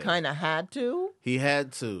 So he kind of had to. He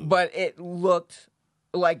had to. But it looked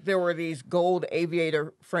like there were these gold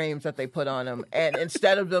aviator frames that they put on him. And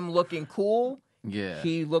instead of them looking cool,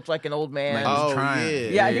 he looked like an old man.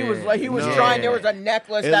 Like he was trying. There was a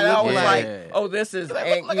necklace that I was like, oh, this is, look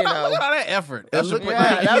at all that effort.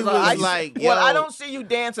 I don't see you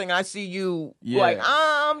dancing. I see you like,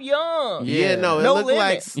 I'm young. It looked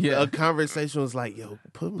like a conversation was like, yo,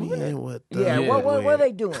 put me in with the what are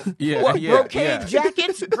they doing? Brocade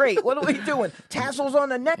jackets? Great. What are we doing? Tassels on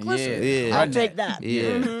the necklace? I'll take that.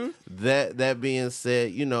 That being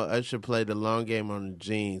said, Usher played the long game on the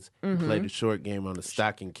jeans, played the short game on the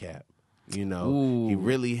stocking cap. He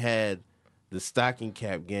really had the stocking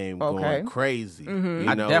cap game going crazy.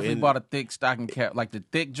 I definitely bought a thick stocking cap, like the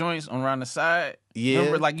thick joints on around the side. Yeah,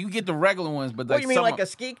 remember, like you get the regular ones, but what you mean, like a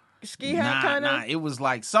ski hat kind of? Nah, it was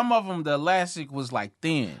like some of them. The elastic was like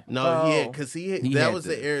thin. Because that was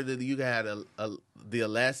the era that you had the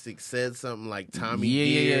elastic said something like Tommy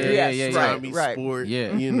Tommy Sport.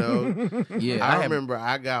 I remember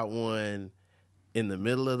I got one in the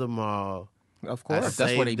middle of the mall. Of course,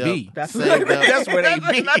 that's where they be. That's where they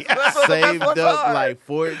be. Saved up like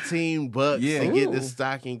 $14 to get the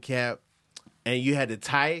stocking cap, and you had to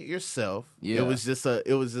tie it yourself. It was just a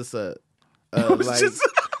cylinder.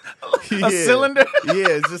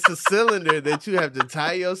 It's just a cylinder that you have to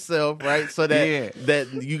tie yourself, right? So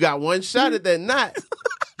that you got one shot at that knot.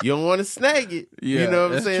 You don't want to snag it. You know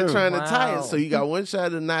what I'm saying? True. Trying to tie it. So you got one shot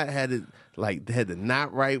at the knot, had the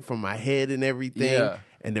knot right from my head and everything. Yeah.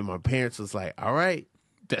 And then my parents was like, all right,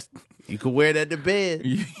 you can wear that to bed.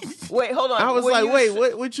 Wait, hold on. I was like,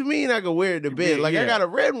 wait, what you mean I can wear it to bed? I got a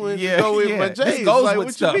red one to go with my J's. Goes like, with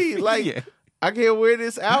what stuff. you mean? Like, I can't wear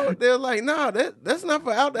this out. They're like, no, that's not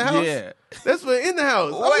for out the house. Yeah. That's for in the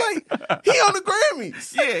house. I'm like, he on the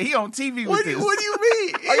Grammys. Yeah, he on TV with this. What do you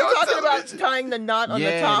mean? Are you talking about tying the knot on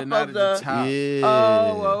the top of the top. Yeah.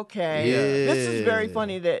 Oh, okay. Yeah. This is very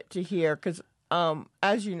funny to hear because,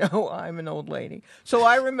 as you know, I'm an old lady. So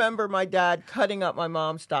I remember my dad cutting up my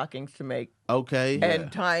mom's stockings to make. Okay.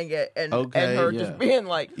 And tying it and her just being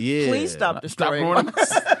like, please stop destroying my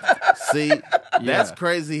See, that's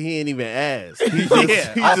crazy. He ain't even asked.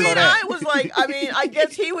 I was like, I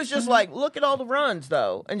guess he was just like, look at all the runs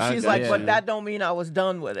though. And she's like, but that don't mean I was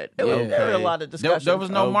done with it. There were a lot of discussion. There was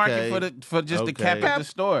no market for just the cap at the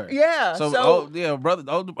store. Yeah. So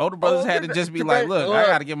older brothers had to just be like, look, I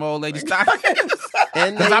got to get my old lady stockings.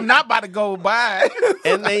 Because I'm not about to go buy.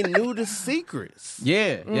 And they knew the secrets.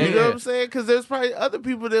 Yeah. You know what I'm saying? Because there's probably other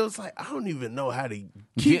people that was like, I don't even know how to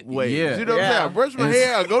keep weight. You know what I'm saying? I brush my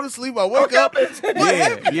hair, I go to sleep, I wake up.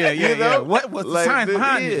 You know? What was the science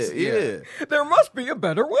behind this? Yeah. There must be a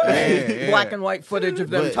better way. Black and white footage of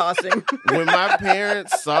them tossing. When my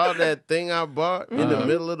parents saw that thing I bought in the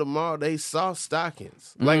middle of the mall, they saw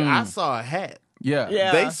stockings. Like, I saw a hat.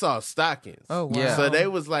 Yeah. They saw stockings. Oh, wow. Yeah. So they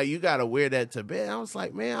was like, you got to wear that to bed. I was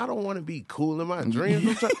like, man, I don't want to be cool in my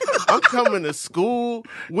dreams. I'm coming to school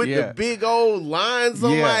with the big old lines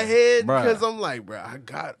on my head because I'm like, bro, I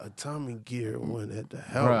got a Tommy Gear one at the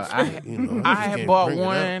house. I had bought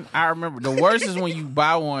one. I remember the worst is when you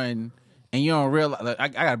buy one and you don't realize. Like, I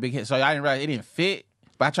got a big head, so I didn't realize it didn't fit.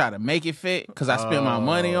 But I tried to make it fit because I spent my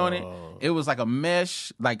money on it. It was like a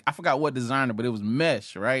mesh, like I forgot what designer, but it was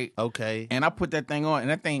mesh, right? Okay. And I put that thing on,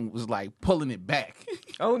 and that thing was like pulling it back.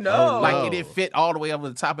 Oh no! Like it didn't fit all the way up to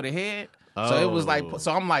the top of the head. So it was like,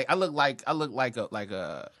 so I'm like, I look like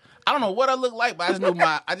a. I don't know what I look like, but I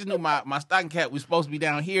just knew my stocking cap was supposed to be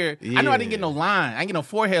down here. Yeah. I know I didn't get no line. I didn't get no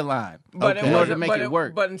forehead line. But in order to make it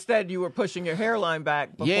work. But instead, you were pushing your hairline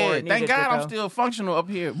back before it needed thank God to go. I'm still functional up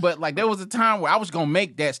here. But like there was a time where I was gonna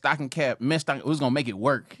make that stocking cap mesh stocking. It was gonna make it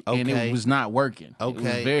work, and it was not working. Okay, it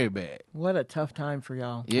was very bad. What a tough time for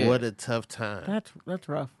y'all. Yeah. What a tough time. That's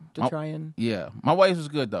rough to try and. Yeah, my wife was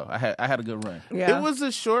good though. I had a good run. Yeah, it was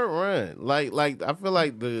a short run. Like I feel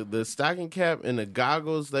like the stocking cap and the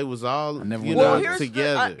goggles, they was all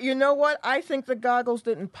together. You know what? I think the goggles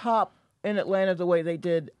didn't pop in Atlanta the way they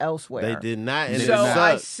did elsewhere. They did not. And so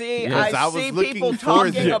I see people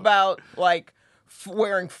talking about like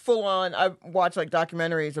wearing full on. I watch like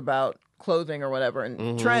documentaries about clothing or whatever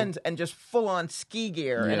and trends and just full on ski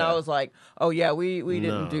gear. And I was like, oh yeah, we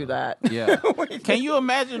didn't do that. Yeah. Can you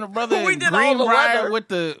imagine a brother in Greenbrier with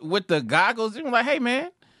the goggles? He was like, hey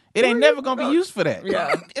man, it ain't never gonna be used for that.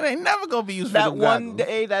 Yeah. It ain't never gonna be used that for the one goggles.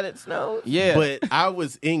 day that it snows. Yeah. But I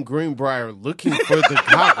was in Greenbrier looking for the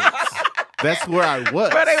goggles. That's where I was.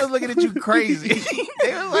 But they was looking at you crazy.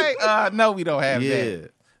 They was like, no, we don't have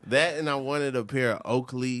that. That and I wanted a pair of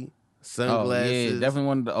Oakley sunglasses. Oh, yeah, definitely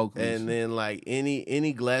wanted the Oakleys. And then like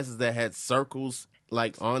any glasses that had circles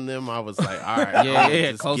like on them, I was like, all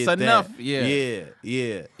right, close enough. Yeah.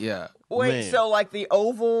 Wait, Man. so like the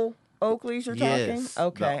oval Oakleys you're talking?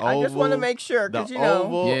 Okay, I just want to make sure because the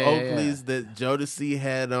oval Oakleys that Jodeci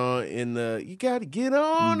had on in the "You Gotta Get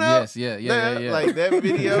On Up." Yeah. Like that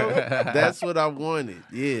video. That's what I wanted.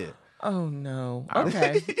 Yeah. Oh no.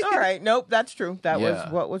 Okay. All right. Nope. That's true. That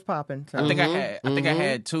was what was popping. So. I think I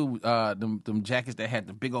had two them jackets that had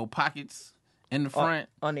the big old pockets in the front.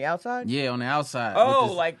 On the outside? Yeah, on the outside.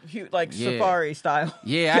 Oh, like safari style.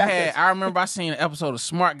 Yeah, I remember I seen an episode of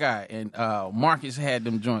Smart Guy and Marcus had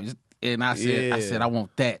them joints. And I said, I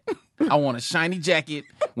want that. I want a shiny jacket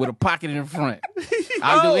with a pocket in the front.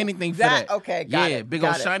 I'll do anything for that. Okay, got it. Big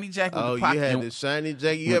old shiny jacket with a pocket. Oh, you had the shiny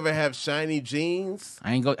jacket. You ever have shiny jeans?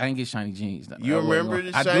 I ain't get shiny jeans. You remember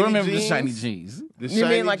the shiny jeans? I do remember the shiny jeans. You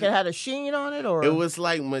mean like it had a sheen on it, or it was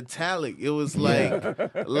like metallic? It was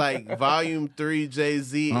like Volume 3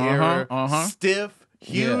 Jay-Z era, stiff,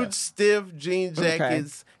 huge, stiff jean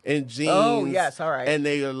jackets. And jeans. Oh, yes, all right. And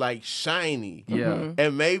they are like shiny. Yeah.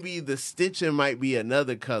 And maybe the stitching might be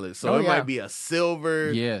another color. So it might be a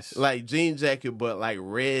silver like jean jacket, but like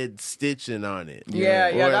red stitching on it. Yeah,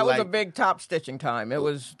 that was a big top stitching time. That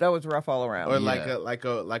was rough all around. Or like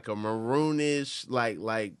a maroonish,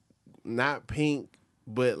 like not pink,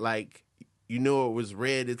 but like you know it was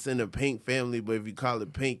red. It's in the pink family, but if you call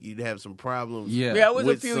it pink, you'd have some problems. Yeah, it was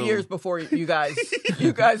a few years before you guys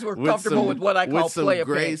were comfortable with what I call playa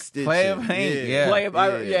pink. Playa pink,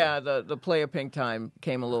 the playa pink time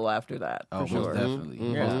came a little after that. For sure.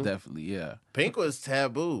 Most definitely, yeah. Pink was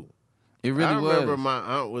taboo. It really was. I remember my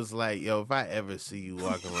aunt was like, "Yo, if I ever see you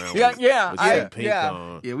walking around with some pink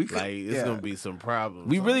on, it's gonna be some problems."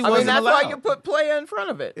 We really wasn't allowed. That's why you put Playa in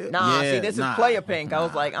front of it. See, this is Playa pink. I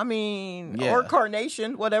was like, or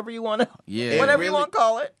carnation, whatever you want to, whatever you want to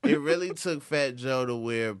call it. It really took Fat Joe to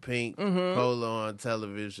wear pink polo on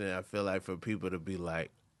television. I feel like for people to be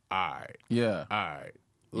like, "All right."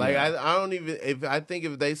 Like I don't even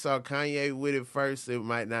if they saw Kanye with it first, it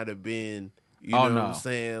might not have been. You know what I'm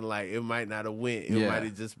saying? Like, it might not have went. It might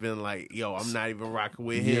have just been like, yo, I'm not even rocking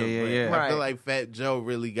with him. I feel like Fat Joe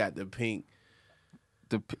really got the pink.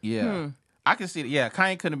 I can see it. Yeah,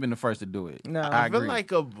 Kanye couldn't have been the first to do it. No. I feel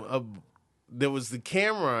like there was the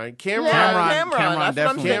Cameron. Cameron, that's what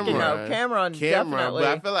I'm thinking of. Cameron, definitely.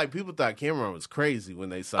 But I feel like people thought Cameron was crazy when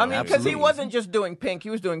they saw him. I mean, because he wasn't just doing pink.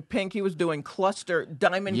 He was doing pink. He was doing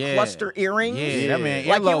diamond cluster earrings. Yeah, that man.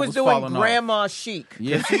 Like he was doing grandma chic.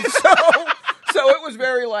 Yeah. So it was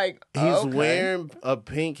very like, he's wearing a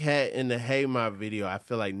pink hat in the Hey Ma video. I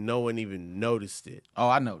feel like no one even noticed it. Oh,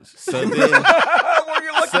 I noticed. So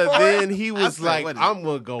then he was like, I'm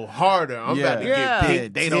going to go harder. I'm about to get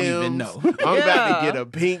pink They don't even know. I'm about to get a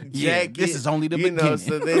pink jacket. This is only the beginning.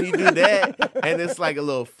 So then he do that, and it's like a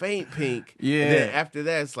little faint pink. Yeah. Then after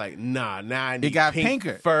that, it's like, now I need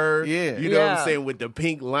pinker fur. Yeah. You know what I'm saying? With the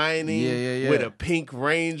pink lining. Yeah. With a pink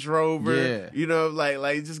Range Rover. Yeah. You know, like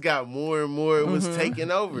it just got more and more. It was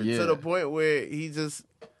taking over to the point where he just...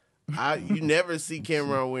 you never see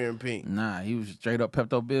Cameron wearing pink. Nah, he was straight up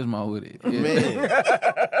Pepto-Bismol with it. Yeah. Man.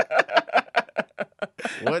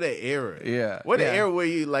 What an era. Yeah. What an era where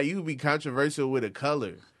you be controversial with a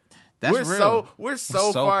color. That's real. We're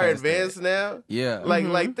so far advanced now. Yeah.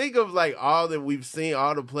 Like think of like all that we've seen,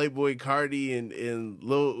 all the Playboy Cardi and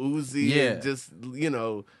Lil Uzi and just,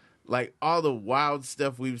 like all the wild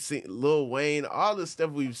stuff we've seen, Lil Wayne, all the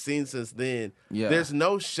stuff we've seen since then. Yeah. There's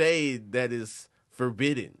no shade that is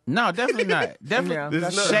forbidden. No, definitely not. Definitely no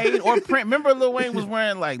shade or print. Remember Lil Wayne was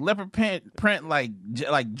wearing like leopard print like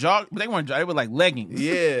jog, but they weren't jog, they were like leggings.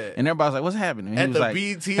 Yeah. And everybody was like, what's happening? At the like,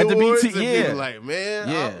 BT Awards, and people like,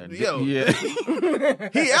 man, he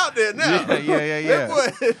out there now.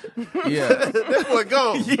 Yeah. That boy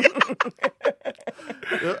gone.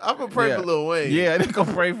 I'm gonna pray for Lil Wayne. Yeah, they're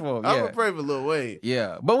gonna pray for him. I'm gonna pray for Lil Wayne.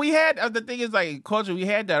 Yeah, but we had the thing is like culture. We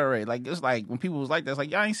had that already. Like it's like when people was like that, it's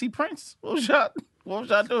like y'all ain't see Prince. What was y'all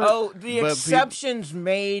doing? Oh, the exceptions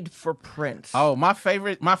made for Prince. Oh, my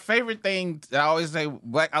favorite thing that I always say,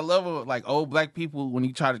 I love like old black people when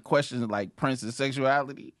you try to question like Prince's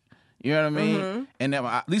sexuality. You know what I mean? Mm-hmm. And then,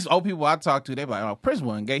 at least old people I talk to, they be like, "Oh, Prince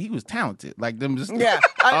wasn't gay. He was talented." Like them, just This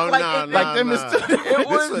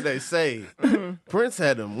what they say. Prince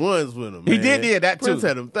had them ones with him. Man. He did that too. Prince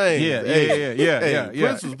had them things. Yeah.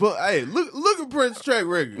 Prince was, hey, look at Prince's track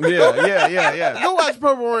record. Yeah. Go watch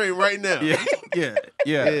Purple Rain right now. Yeah.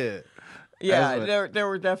 There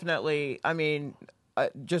were definitely,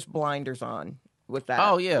 just blinders on with that.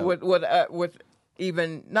 Oh yeah, with.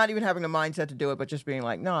 Not even having the mindset to do it, but just being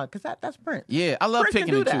like, no, because that's Prince. Yeah, I love Prince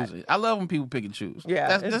picking and choosing. I love when people pick and choose.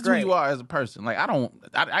 Yeah, that's who you are as a person. Like I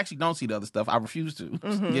actually don't see the other stuff. I refuse to.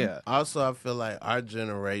 Mm-hmm. Yeah. Also, I feel like our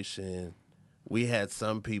generation, we had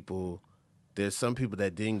some people. There's some people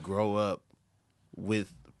that didn't grow up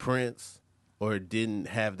with Prince or didn't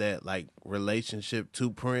have that like relationship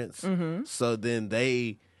to Prince. Mm-hmm. So then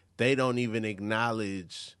they don't even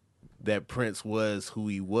acknowledge that Prince was who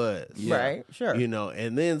he was. Yeah. Right, sure.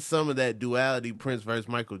 And then some of that duality, Prince versus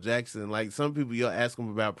Michael Jackson, like some people you'll ask them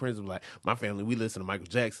about Prince, and be like, my family, we listen to Michael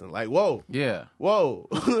Jackson. Like, whoa. Yeah. Whoa.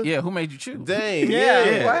 Yeah, who made you choose? Dang.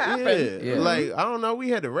 Yeah. What happened? Yeah. Like, I don't know, we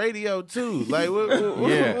had the radio too. Like,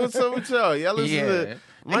 what's up with y'all? Y'all listen to...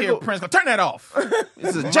 Michael Prince, turn that off.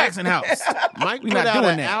 This is a Jackson house. Mike put out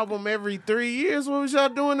an album every 3 years. What was y'all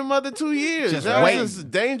doing them other 2 years? Just y'all waiting. was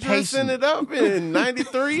dangerous in it up in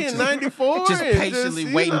 93 and 94. Just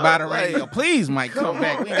patiently waiting by the radio. Please, Mike, come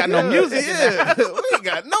back. We ain't got no music. Yeah, we ain't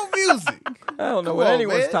got no music. I don't know what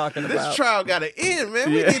anyone's talking about. This trial got to end,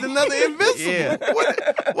 man. We need another Invincible. Yeah.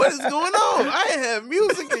 What is going on? I ain't had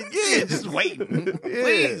music in years. Just waiting.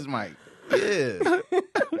 Please, Mike. Yeah,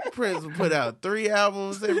 Prince would put out 3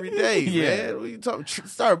 albums every day, man. We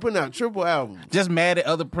started putting out triple albums. Just mad at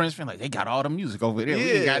other Prince fans, like they got all the music over there. We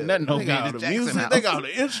ain't got nothing over there. They got the music, house. They got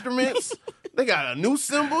the instruments, they got a new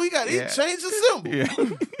cymbal. You got to change the cymbal. Yeah.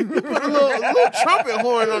 Put a little trumpet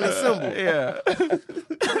horn on the cymbal.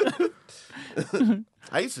 Yeah.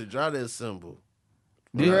 I used to draw that cymbal.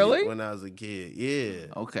 Really? When I was a kid, yeah.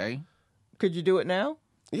 Okay. Could you do it now?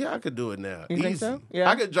 Yeah, I could do it now. You Easy. think so? Yeah.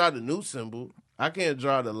 I could draw the new symbol. I can't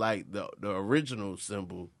draw the original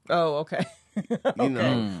symbol. Oh, okay. You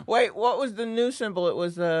know. Wait, what was the new symbol? It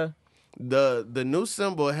was The new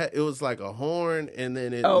symbol, it was like a horn, and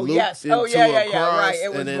then it looped into a cross, right.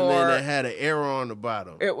 It was then it had an arrow on the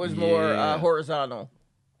bottom. It was more horizontal,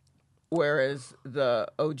 whereas the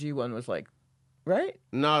OG one was like, right?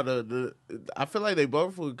 No, I feel like they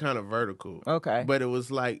both were kind of vertical. Okay, but it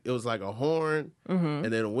was like a horn, and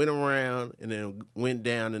then it went around, and then it went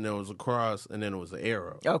down, and then it was a cross, and then it was an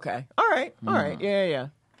arrow. Okay, all right, yeah.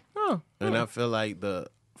 Oh, and I feel like the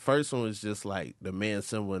first one was just like the man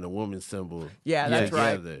symbol and the woman symbol. Yeah, that's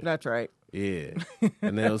right. That's right. Yeah.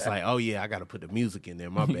 And then it was like, oh, yeah, I got to put the music in there.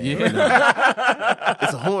 My bad. Yeah.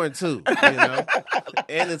 It's a horn, too,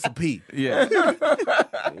 And it's a P. Yeah. The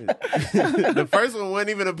first one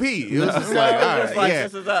wasn't even a P. It was just like, all right,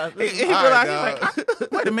 this is us. He realized,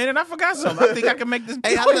 wait a minute, I forgot something. I think I can make this.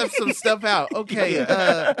 Hey, I left some stuff out. Okay.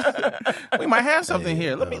 We might have something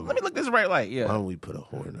here. Let me look this right light. Yeah. Why don't we put a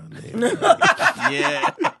horn on there? Yeah.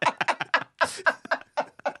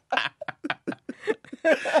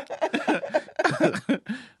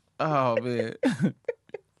 Oh man.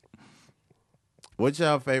 What's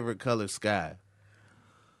y'all favorite color sky?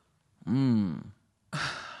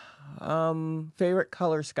 Favorite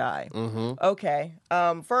color sky. Mm-hmm. Okay.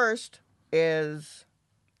 First is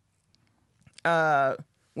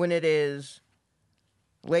when it is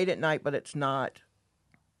late at night, but it's not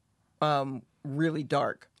really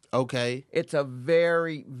dark. Okay. It's a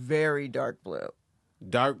very, very dark blue.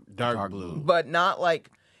 Dark blue. But not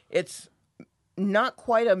like, it's not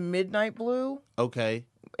quite a midnight blue. Okay.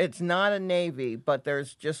 It's not a navy, but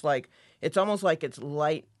there's just like, it's almost like it's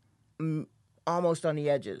light, almost on the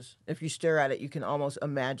edges. If you stare at it, you can almost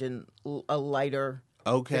imagine a lighter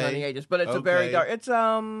thing on the edges. But it's a very dark, it's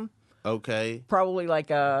okay. Probably like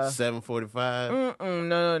a 7:45.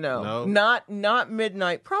 No. Not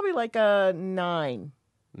midnight. Probably like a 9.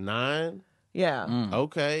 9. Yeah.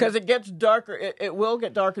 Okay. Because it gets darker. It will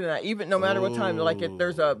get darker than that, even no matter what time. Like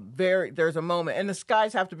there's a moment, and the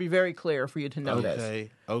skies have to be very clear for you to notice.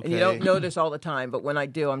 Okay. And you don't notice all the time, but when I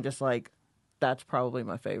do, I'm just like, that's probably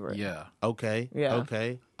my favorite. Yeah. Okay. Yeah.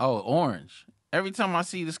 Okay. Oh, orange. Every time I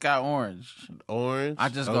see the sky orange, I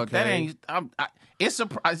just go, that ain't. It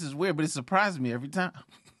surprises weird, but it surprises me every time.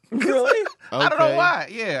 Really? I don't know why.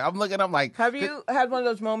 Yeah, I'm looking. I'm like, have you had one of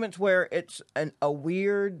those moments where it's a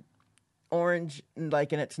weird orange,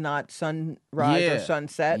 like, and it's not sunrise or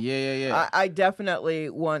sunset? Yeah. I definitely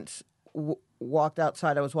once walked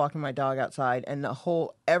outside. I was walking my dog outside, and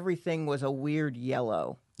everything was a weird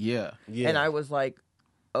yellow. Yeah. And I was like,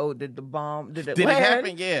 oh, did it land? Did it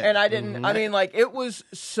happen? Yeah. And I didn't. Mm-hmm. I mean, like, it was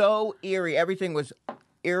so eerie. Everything was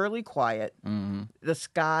eerily quiet. Mm-hmm. The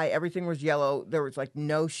sky, everything was yellow. There was like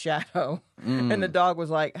no shadow. And the dog was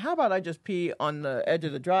like, how about I just pee on the edge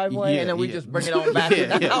of the driveway and then we just bring it on back in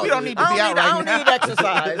the house. We don't need to be out right now. I don't need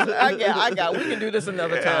exercise. I got. We can do this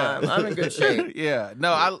another time. I'm in good shape. Yeah.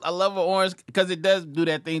 No, I love an orange because it does do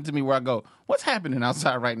that thing to me where I go, what's happening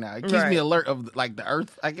outside right now? It keeps me alert of like the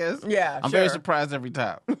earth, I guess. Yeah, I'm very surprised every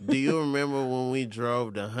time. Do you remember when we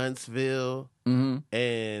drove to Huntsville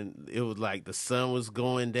and it was like the sun was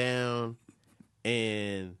going down,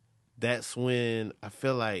 and that's when I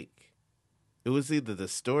feel like it was either the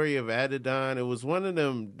story of Adidon. It was one of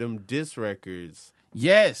them disc records.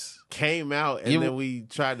 Yes. Came out, and then we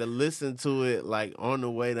tried to listen to it like on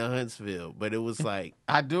the way to Huntsville. But it was like,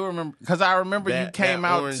 I do remember, because I remember you came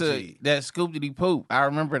out to that Scoop-Diddy Poop. I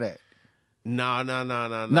remember that. No. No,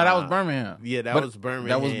 that was Birmingham. Yeah, that was Birmingham.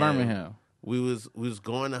 That was Birmingham. We was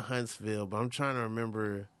going to Huntsville, but I'm trying to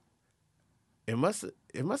remember. It must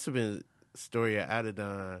have been Story of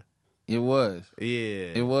Adidon. It was.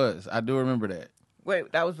 Yeah. It was. I do remember that.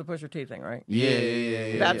 Wait, that was the Pusha T thing, right?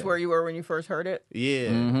 Yeah. That's where you were when you first heard it? Yeah.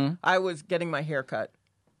 Mm-hmm. I was getting my hair cut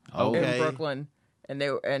in Brooklyn,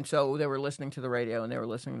 and so they were listening to the radio, and they were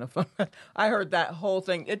listening to fun. I heard that whole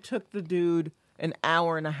thing. It took the dude an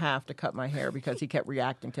hour and a half to cut my hair because he kept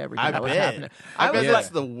reacting to everything that was happening. I bet that's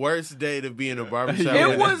the worst day to be in a barbershop.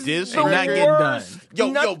 It was the worst.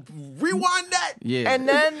 Yo, rewind that. Yeah. And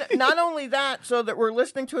then not only that, so that we're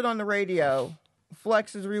listening to it on the radio,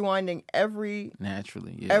 Flex is rewinding every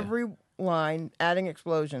line, adding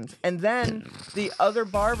explosions, and then the other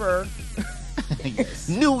barber,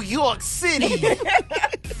 New York City.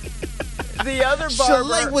 The other barber,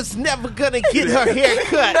 Shalewa was never gonna get her hair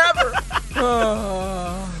cut. Never.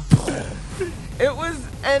 It was,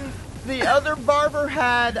 and the other barber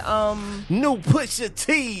had new Pusha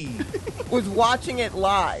T. Was watching it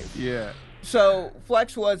live. Yeah. So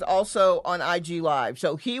Flex was also on IG Live.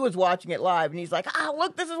 So he was watching it live, and he's like,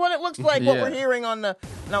 look, this is what it looks like, what we're hearing on the...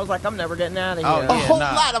 And I was like, I'm never getting out of here. A whole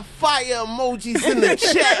lot of fire emojis in the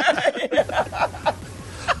chat.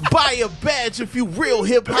 Buy a badge if you real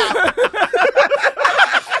hip hop.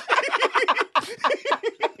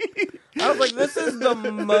 I was like, this is the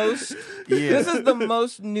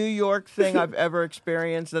most New York thing I've ever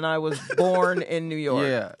experienced, and I was born in New York.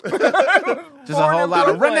 Yeah. Just a whole lot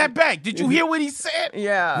of run that back. Did you hear what he said?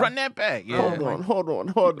 Yeah. Run that back. Yeah.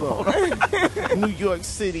 Hold on. New York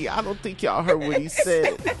City, I don't think y'all heard what he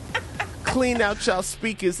said. Clean out y'all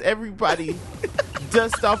speakers. Everybody,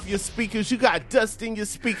 dust off your speakers. You got dust in your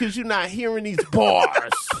speakers. You're not hearing these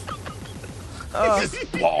bars.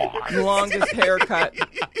 Longest haircut.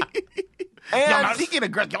 And he get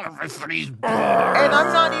aggressive for these bars. And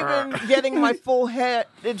I'm not even getting my full head.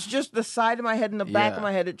 It's just the side of my head and the back of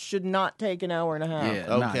my head. It should not take an hour and a half.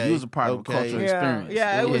 Yeah, okay. You was a part of a cultural experience.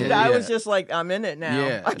 Yeah, I was just like, I'm in it now.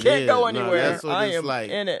 Yeah. I can't go anywhere. I am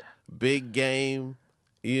in it. Big game,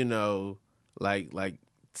 like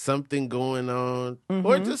something going on,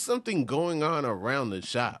 or just something going on around the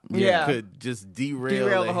shop. Yeah, could just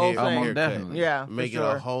derail the whole thing. Definitely. Yeah, make it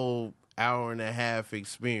a whole hour and a half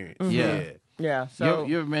experience. Yeah. So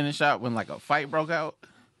you ever been in a shop when like a fight broke out?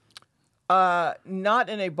 Not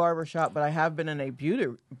in a barber shop, but I have been in a beauty,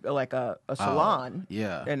 like a salon.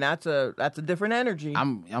 Yeah, and that's a different energy.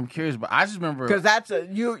 I'm curious, but I just remember because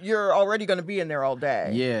you're already going to be in there all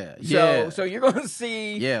day. Yeah, So you're going to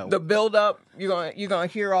see the build up. You're gonna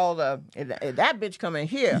hear all the that bitch coming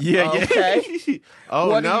here. Okay.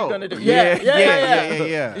 What are you gonna do?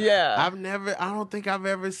 Yeah. I don't think I've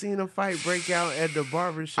ever seen a fight break out at the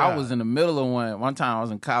barber shop. I was in the middle of one time. I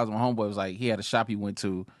was in college. My homeboy was like, he had a shop he went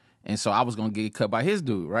to. And so I was going to get cut by his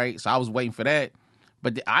dude, right? So I was waiting for that.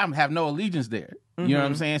 But I have no allegiance there. You know what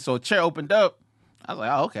I'm saying? So a chair opened up. I was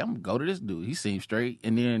like, oh, okay, I'm going to go to this dude. He seemed straight.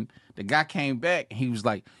 And then the guy came back, and he was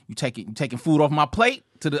like, you taking food off my plate?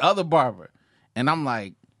 To the other barber. And I'm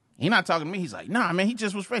like, he not talking to me. He's like, nah, man, he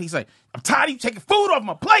just was ready. He's like, I'm tired of you taking food off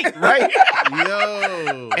my plate, right?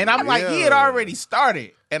 And I'm like, he had already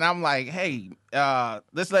started. And I'm like, hey,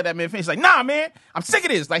 let's let that man finish. He's like, nah, man, I'm sick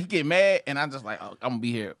of this. Like, he get mad. And I'm just like, oh, I'm going to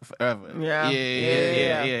be here forever.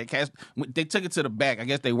 Yeah. They took it to the back. I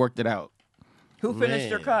guess they worked it out. Who finished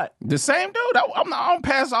your cut? The same dude. I don't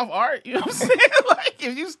pass off art. You know what I'm saying? Like,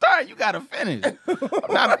 if you start, you got to finish.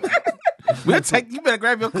 You better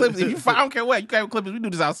grab your clips. I don't care what. You grab your clips. We do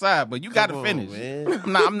this outside, but you got to finish. Man.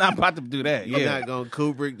 I'm not about to do that. You're not going to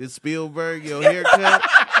Kubrick the Spielberg your haircut?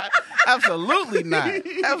 Absolutely not.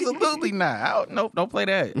 Absolutely not. Don't play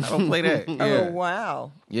that. I don't play that. Yeah. Oh,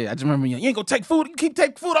 wow. Yeah, I just remember you ain't going to take food. You keep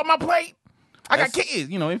taking food off my plate. I got kids,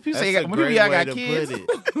 if you say I got kids.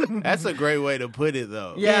 That's a great way to put it,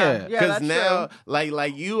 though. Yeah. Because now, true.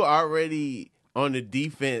 like you already on the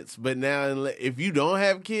defense, but now if you don't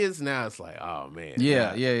have kids, now it's like, oh man.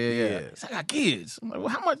 Yeah. I got kids. I'm like, well,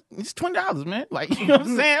 how much? It's $20, man. Like, you know what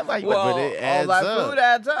I'm saying? Like, well, but it adds all that up. food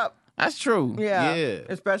adds up. That's true. Yeah.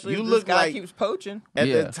 Especially if this guy keeps poaching. At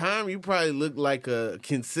the time, you probably look like a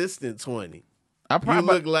consistent 20. I probably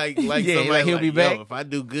you look like somebody like he'll be back. If I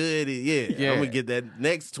do good, I'm gonna get that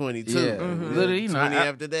next 20 too. Yeah. Literally, 20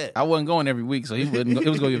 after that. I wasn't going every week, so it was going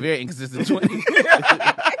to be a very inconsistent 20.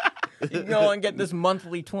 You go and get this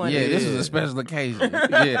monthly 20. Yeah, this is a special occasion.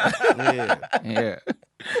 Yeah.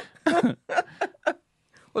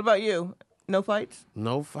 What about you? No fights?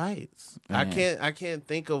 No fights. Man. I can't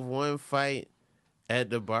think of one fight at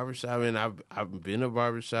the barbershop, and I've been to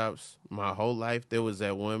barbershops my whole life. There was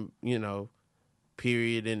that one,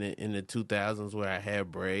 period in the 2000s where I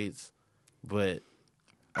had braids, but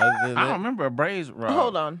other than that, I don't remember braids. Rob.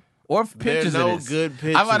 Hold on, or pictures. There's no good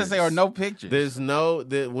pictures. I'm about to say, or no pictures. There's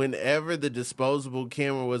whenever the disposable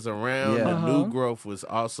camera was around, the new growth was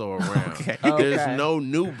also around. Okay. There's no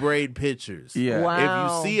new braid pictures. Yeah. Wow.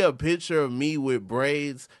 If you see a picture of me with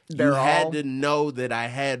braids, you had to know that I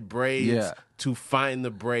had braids to find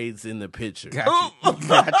the braids in the picture.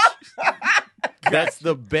 Gotcha. That's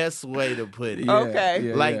the best way to put it.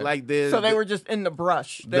 Okay. Like this. So they were just in the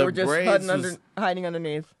brush. They were just hiding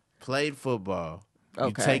underneath. Played football. Okay.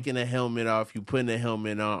 You taking a helmet off. You putting a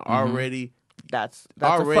helmet on. Already. That's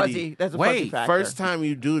already, a fuzzy factor. First time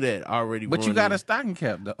you do that already. But you got a stocking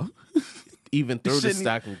cap though. Even through the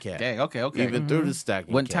stocking cap. Dang. Okay. Even through the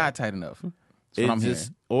stocking wasn't cap. tied tight enough. That's what I'm hearing.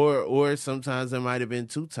 Or sometimes it might have been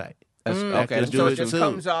too tight. Okay. So it just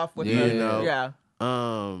comes off with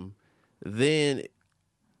Then,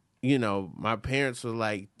 my parents were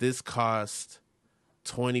like, this cost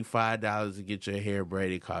 $25 to get your hair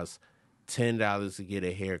braided. It costs $10 to get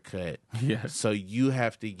a haircut. Yeah. So you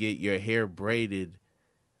have to get your hair braided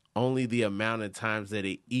only the amount of times that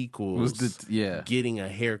it equals getting a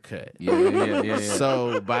haircut. Yeah.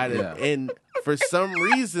 So and for some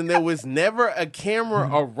reason, there was never a camera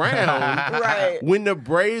around when the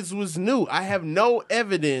braids was new. I have no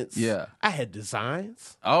evidence. Yeah. I had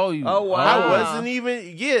designs. Oh, wow. I wasn't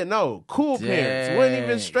even, cool parents. Wasn't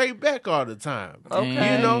even straight back all the time.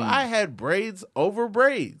 Okay. You know, I had braids over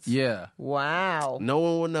braids. Yeah. Wow. No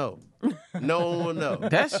one will know. No one will know.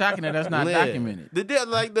 That's shocking that that's not documented.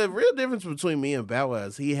 The real difference between me and Bow Wow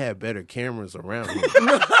is he had better cameras around him.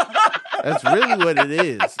 That's really what it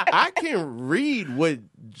is. I can read what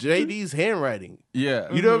JD's handwriting.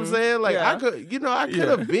 Yeah. You know what I'm saying? Like, I could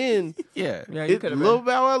have been. Yeah. You could have Lil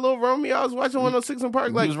Bow Wow, Lil Romeo, I was watching 106 in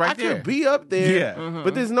Park. Like, was right I there. could be up there. Yeah.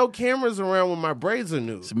 But there's no cameras around when my braids are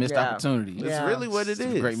new. It's a missed opportunity. It's really what it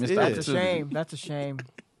is. Great missed That's a shame. That's a shame.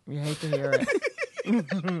 You hate to hear it.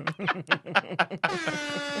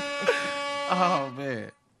 Oh,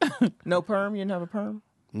 man. No perm? You didn't have a perm?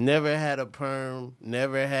 Never had a perm.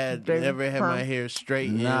 Never had my hair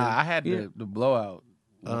straightened. Nah, I had the blowout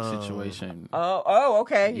situation. Oh,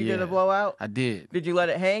 okay. You did a blowout? I did. Did you let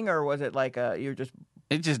it hang, or was it like you were just...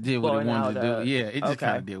 It just did what it wanted to do. Yeah, it just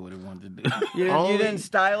kind of okay. did what it wanted to do. You didn't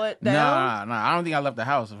style it down? Nah. I don't think I left the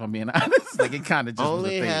house, if I'm being honest. Like, it kind of just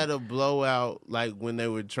only was a had a blowout like when they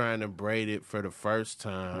were trying to braid it for the first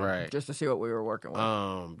time. Right. Just to see what we were working with.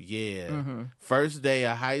 Yeah. Mm-hmm. First day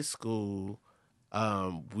of high school,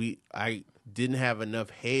 I didn't have enough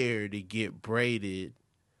hair to get braided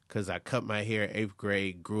because I cut my hair 8th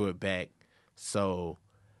grade, grew it back. So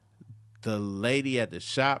the lady at the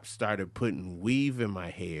shop started putting weave in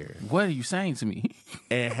my hair. What are you saying to me?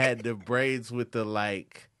 And had the braids with the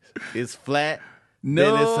it's flat.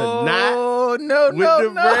 Then it's a knot with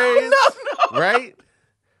the braids. Right?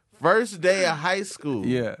 First day of high school.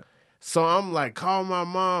 Yeah. So I'm like, call my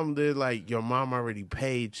mom. They're like, your mom already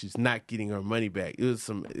paid. She's not getting her money back. It was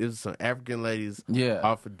some African ladies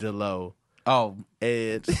off of Delo. Oh.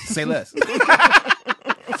 And say less.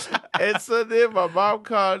 And so then my mom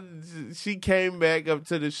called. She came back up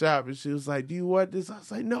to the shop and she was like, do you want this? I was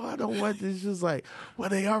like, no, I don't want this. She was like, well,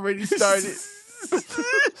 they already started.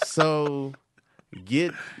 So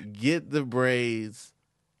get the braids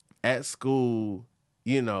at school.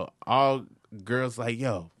 You know, all girls like,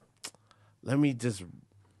 yo, let me just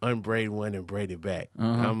unbraid one and braid it back.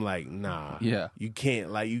 And I'm like, nah. Yeah. You can't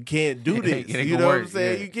do this. You know what I'm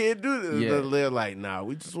saying? Yeah. You can't do this. Yeah. They're like, nah,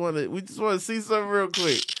 we just wanna see something real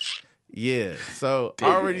quick. Yeah. So I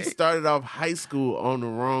already started off high school on the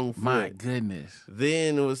wrong foot. My goodness.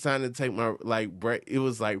 Then it was time to take my it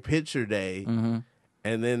was like picture day. And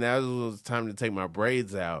then that was time to take my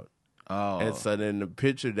braids out. Oh. And so then the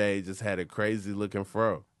picture day just had a crazy looking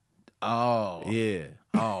fro. Oh. Yeah.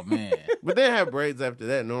 Oh, man. But then I had braids after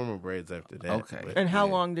that, normal braids after that. Okay. But, and how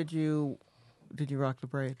long did you rock the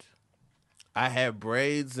braids? I had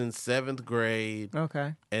braids in 7th grade.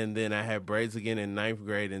 Okay. And then I had braids again in 9th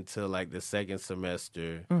grade until like the second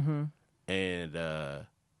semester. And I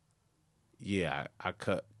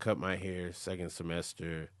cut my hair second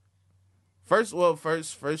semester. First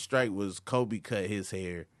strike was Kobe cut his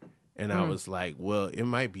hair. And I was like, well, it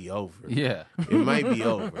might be over. Yeah. It might be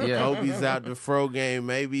over. Yeah. Kobe's out the fro game.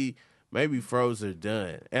 Maybe fros are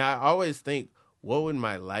done. And I always think, what would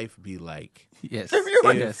my life be like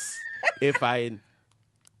if I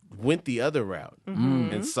went the other route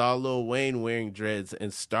and saw Lil Wayne wearing dreads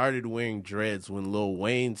and started wearing dreads when Lil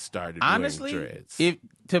Wayne started wearing dreads? If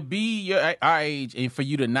to be our age and for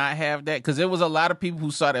you to not have that, because there was a lot of people who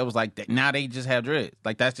saw that was like that. Now they just have dreads.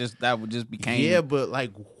 Like that would just became. Yeah, but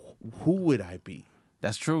like, who would I be?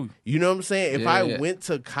 That's true. You know what I'm saying? If I went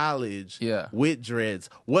to college with dreads,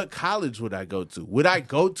 what college would I go to? Would I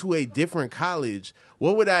go to a different college?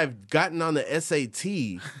 What would I have gotten on the SAT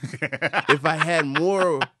if I had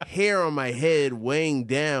more hair on my head weighing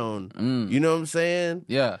down? You know what I'm saying?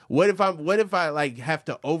 Yeah. What if I like have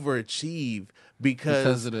to overachieve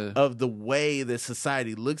because of the way that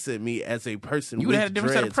society looks at me as a person with dreads? You would have a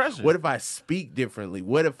different set of pressure. What if I speak differently?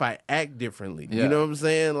 What if I act differently? Yeah. You know what I'm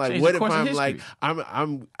saying? Like, what if I'm like,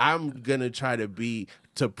 I'm gonna try to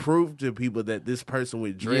prove to people that this person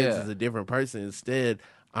with dreads is a different person. Instead,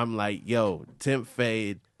 I'm like, yo, temp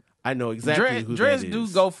fade. I know exactly who dreads that is. Do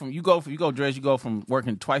go from you go dreads. You go from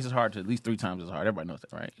working twice as hard to at least 3 times as hard. Everybody knows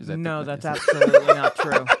that, right? No, that's absolutely not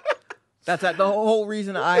true. That's the whole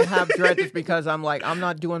reason I have dreads is because I'm like, I'm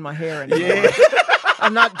not doing my hair anymore. Yeah.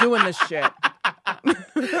 I'm not doing this shit.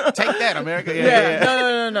 Take that, America.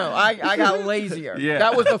 No. I got lazier. Yeah.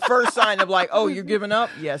 That was the first sign of like, oh, you're giving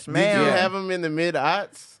up? Yes, ma'am. Did you have them in the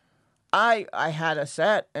mid-aughts? I had a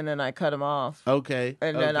set and then I cut them off. Okay.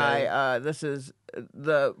 And then this is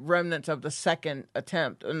the remnants of the second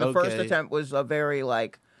attempt. And the first attempt was a very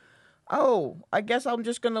like, oh, I guess I'm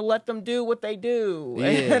just going to let them do what they do.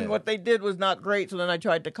 Yeah. And what they did was not great. So then I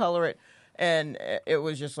tried to color it. And it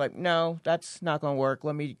was just like, no, that's not going to work.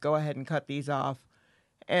 Let me go ahead and cut these off.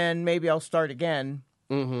 And maybe I'll start again.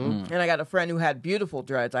 Mm-hmm. And I got a friend who had beautiful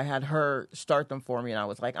dreads. I had her start them for me. And I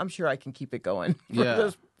was like, I'm sure I can keep it going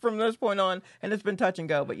from this point on. And it's been touch and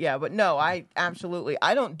go. But no, I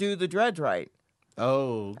don't do the dreads right.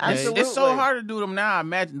 Oh, okay. Absolutely. It's so hard to do them now. I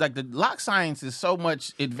imagine like the lock science is so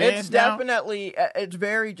much advanced. It's definitely it's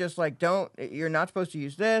very just like you're not supposed to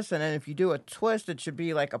use this, and then if you do a twist, it should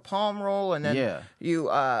be like a palm roll, and then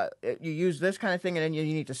you use this kind of thing, and then you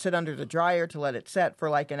need to sit under the dryer to let it set for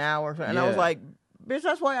like an hour. And I was like, bitch,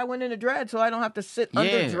 that's why I went into dread, so I don't have to sit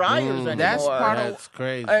under dryers anymore. That's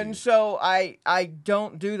crazy. And so I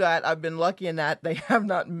don't do that. I've been lucky in that they have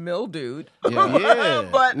not mildewed. Yeah.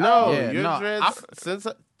 But your dreads since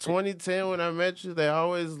 2010 when I met you, they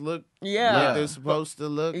always look like they're supposed to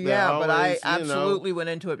look. But I absolutely went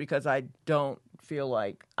into it because I don't feel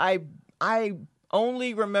like I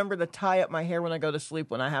only remember to tie up my hair when I go to sleep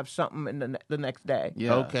when I have something in the next day.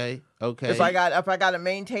 Yeah. Okay. If I got to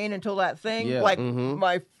maintain until that thing,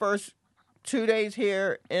 my first 2 days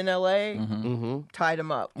here in LA, tied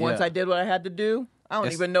them up. Once I did what I had to do, I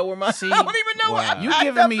don't even know where I don't even know where I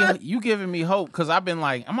You giving me hope because I've been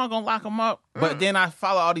like, I'm not gonna lock them up, but then I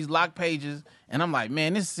follow all these lock pages and I'm like,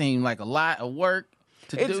 man, this seemed like a lot of work.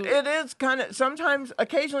 It is kind of sometimes.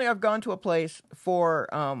 Occasionally, I've gone to a place for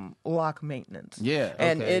lock maintenance. Yeah,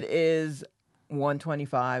 and it is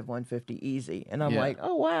 $125, $150 easy, and I'm like,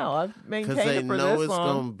 oh wow, I've maintained it for this long. Because they know it's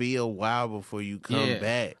gonna be a while before you come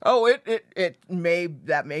back. Oh,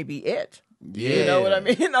 that may be it. Yeah. You know what I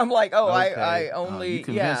mean? I'm like, I only you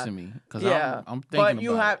convincing me because I'm thinking. But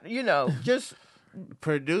you have, just.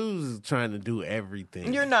 Perdue's trying to do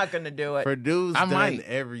everything. You're not going to do it. Purdue's done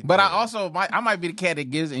everything. But I might be the cat that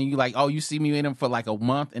gives and you like, oh, you see me in them for like a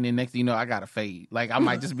month and then next thing you know, I got to fade. Like I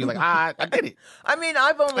might just be like, I did it. I mean,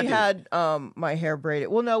 I've only had my hair braided.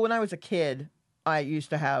 Well, no, when I was a kid, I used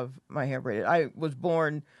to have my hair braided. I was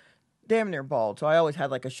born damn near bald, so I always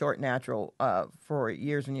had like a short natural for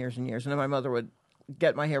years and years and years. And then my mother would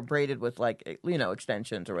get my hair braided with like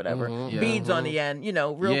extensions or whatever, beads on the end,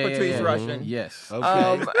 real Patrice Russian. Yes,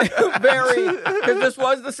 okay. Very, because this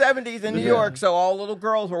was the 70s in New York, so all little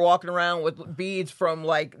girls were walking around with beads from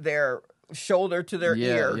like their shoulder to their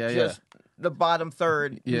ear, just the bottom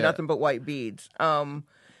third, nothing but white beads.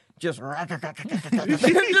 Just everywhere,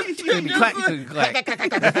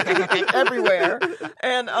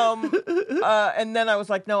 and then I was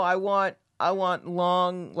like, no, I want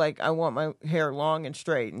long, like I want my hair long and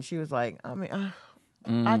straight. And she was like, I mean,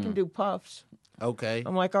 I can do puffs. Okay.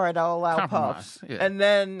 I'm like, all right, I'll allow puffs. Yeah. And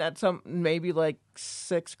then at maybe like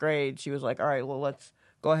 6th grade, she was like, all right, well, let's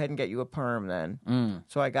go ahead and get you a perm then.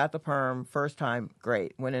 So I got the perm first time.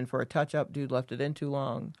 Great. Went in for a touch up. Dude left it in too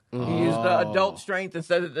long. He used the adult strength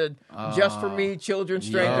instead of the just for me children's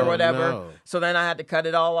strength or whatever. No. So then I had to cut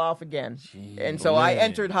it all off again. And so I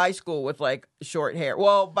entered high school with like short hair.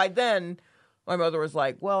 Well, by then my mother was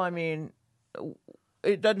like, well, I mean,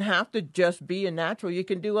 it doesn't have to just be a natural. You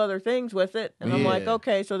can do other things with it. And I'm like,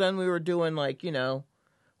 okay. So then we were doing like,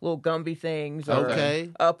 little Gumby things or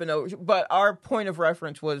up and over. But our point of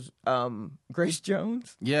reference was Grace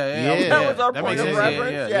Jones. That was our point of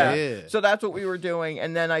reference. Yeah. So that's what we were doing.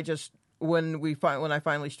 And then I just, when I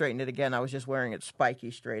finally straightened it again, I was just wearing it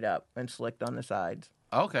spiky straight up and slicked on the sides.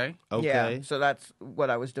 Okay. Yeah, so that's what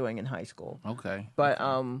I was doing in high school. Okay.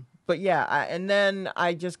 But yeah, and then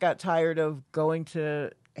I just got tired of going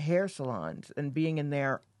to hair salons and being in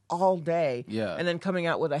there all day. Yeah. And then coming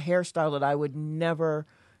out with a hairstyle that I would never...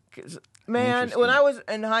 Man, when I was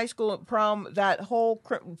in high school at prom, that whole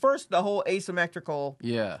the whole asymmetrical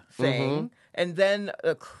thing, and then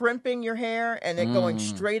crimping your hair and it going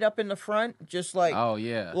straight up in the front, just like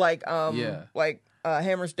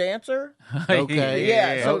Hammer's Dancer.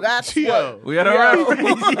 Okay. So that's what we had a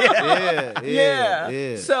reference.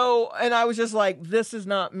 Yeah. So, and I was just like, this is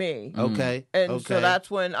not me. Okay. And so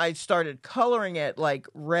that's when I started coloring it like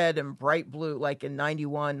red and bright blue, like in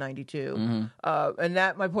 91, 92. And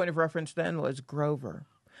that, my point of reference then was Grover.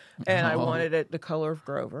 And I wanted it the color of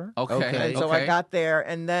Grover. Okay. And so I got there,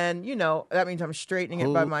 and then, that means I'm straightening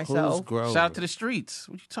it by myself. Shout out to the streets.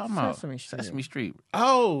 What you talking about? Sesame Street.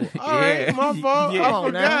 Oh, all right. My fault.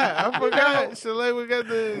 I forgot. Shalewa got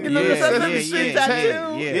the Sesame Street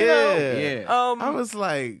tattoo. Yeah. I was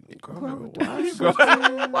like, Grover, why is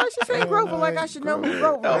she saying Grover like I should know who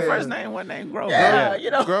Grover is? First name, what name? Grover. Yeah,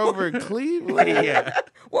 Grover Cleveland.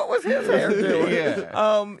 What was his hair doing?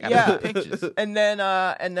 Pictures. And then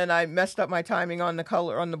I messed up my timing on the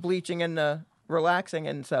color, on the bleaching and the relaxing.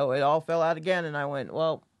 And so it all fell out again. And I went,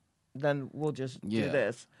 well, then we'll just do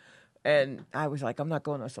this. And I was like, I'm not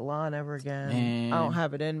going to a salon ever again. Man, I don't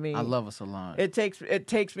have it in me. I love a salon. It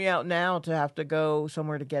takes me out now to have to go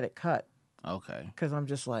somewhere to get it cut. Okay. Because I'm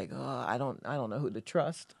just like, I don't know who to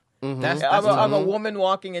trust. Mm-hmm. I'm a woman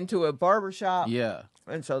walking into a barbershop. Yeah.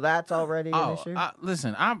 And so that's already an issue.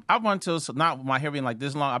 Listen, I went to not with my hair being like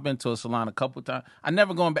this long. I've been to a salon a couple times. I'm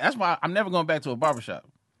never going back. That's why I'm never going back to a barbershop.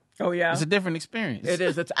 Oh yeah, it's a different experience. It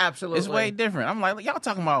is. It's absolutely. It's way different. I'm like, y'all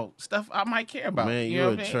talking about stuff I might care about. Man,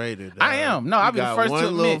 you're a traitor. Dog. I am. No, I'll be the first to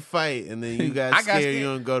admit. One little fight, and then you got scared. You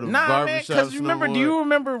don't go to barbershops because no more. Do you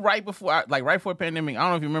remember right before the pandemic? I don't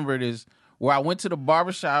know if you remember it where I went to the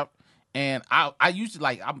barbershop. And I used to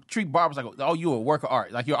I treat barbers like, oh, you're a work of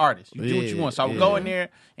art, like you're an artist. You do what you want. So I would go in there,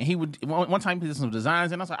 and he would one time he did some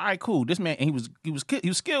designs, and I was like, all right, cool. This man, and he was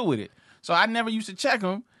skilled with it. So I never used to check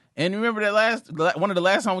him. And remember one of the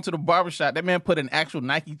last time I went to the barbershop, that man put an actual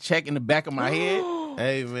Nike check in the back of my head.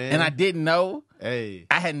 Hey man, and I didn't know. Hey,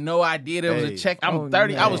 I had no idea there was a check. I'm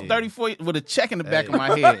 30. I was 34 with a check in the back of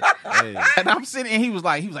my head. And I'm sitting, and he was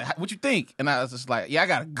like, what you think? And I was just like, yeah, I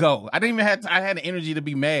gotta go. I didn't even have. I had the energy to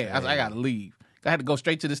be mad. I was like, I gotta leave. I had to go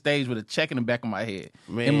straight to the stage with a check in the back of my head.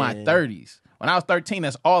 Man. In my 30s, when I was 13,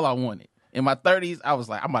 that's all I wanted. In my 30s, I was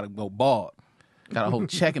like, I'm about to go bald. Got a whole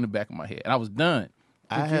check in the back of my head, and I was done.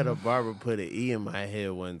 I had a barber put an E in my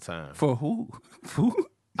head one time. For who? Who?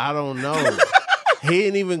 I don't know. He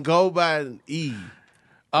didn't even go by an E.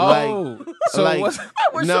 Oh, so I wish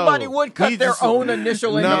somebody would cut their own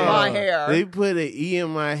initial into my hair. They put an E in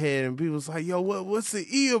my head, and people was like, "Yo, what's the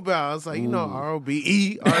E about?" I was like, "You know,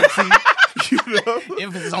 R-O-B-E, R-T." You know,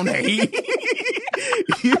 emphasis on the E.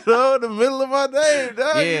 You know, in the middle of my name,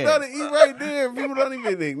 dog. Yeah. You know the E right there. People don't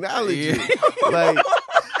even acknowledge it. Like.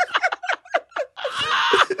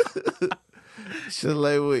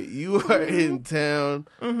 Shalewa, you are in town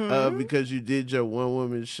because you did your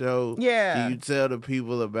one-woman show. Yeah. Can you tell the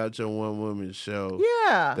people about your one-woman show?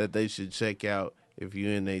 Yeah. That they should check out if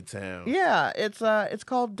you're in their town. Yeah, it's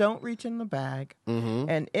called Don't Reach in the Bag.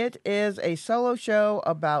 And it is a solo show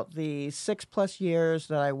about the 6+ years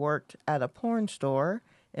that I worked at a porn store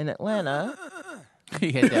in Atlanta.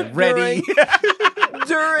 He had that ready.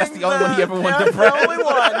 During That's the only one he ever wanted to press. The only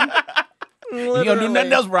one. Literally. You don't do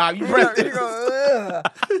nothing else, Rob. You press this.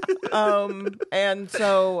 And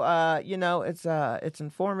so it's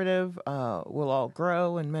informative. We'll all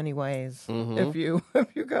grow in many ways if you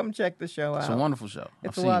come check the show out. It's a wonderful show.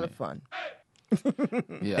 It's a lot of fun.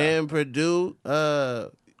 Yeah. And Perdue,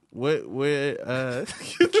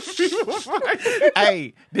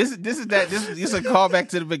 hey, this is a callback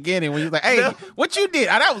to the beginning when you're like, hey, what you did?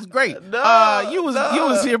 That was great. You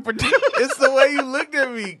was here, Perdue. It's the way you looked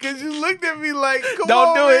at me, because you looked at me like, come don't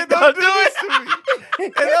on, do man, it, don't do this to me.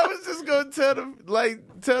 And I was just gonna tell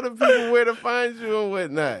the people where to find you and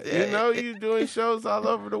whatnot. You know, you doing shows all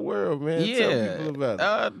over the world, man. Yeah. Tell people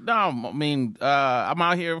about it. No, I mean, I'm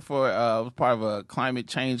out here for part of a climate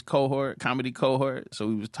change comedy cohort. So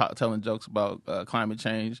we was telling jokes about climate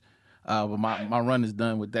change. But my run is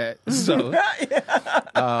done with that. So,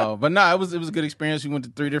 but no, it was a good experience. We went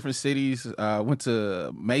to 3 different cities. Went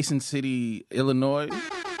to Mason City, Illinois.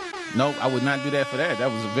 Nope, I would not do that for that. That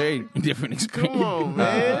was a very different experience. Come on,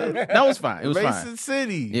 man. That was fine. It was Mason fine. Mason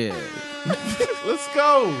City. Yeah. Let's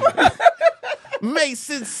go.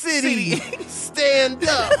 Mason City. Stand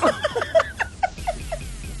up.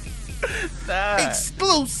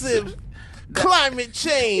 Exclusive. Climate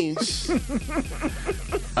change.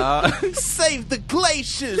 Save the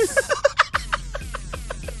glaciers.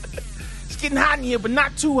 It's getting hot in here, but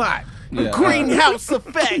not too hot. Yeah. Greenhouse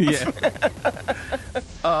effect.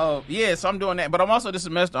 Yeah. So I'm doing that, but I'm also this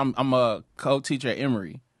semester I'm a co-teacher at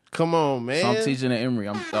Emory. Come on, man. So I'm teaching at Emory.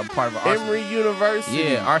 I'm part of an arts. Emory University.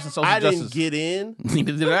 Yeah, arts and social justice. I didn't get in.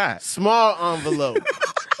 Neither did I. Small envelope.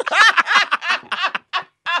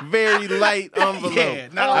 Very light envelope. Yeah,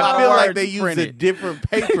 not a lot I of feel words like they use printed. a different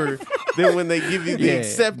paper than when they give you the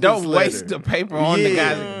acceptance Don't letter. waste the paper on the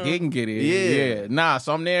guys that didn't get it. Yeah. Nah,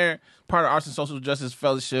 so I'm there, part of Arts and Social Justice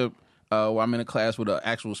Fellowship, where I'm in a class with an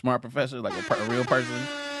actual smart professor, like a real person.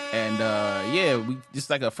 And we just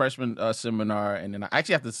like a freshman seminar, and then I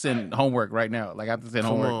actually have to send homework right now. Like I have to send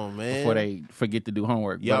homework before they forget to do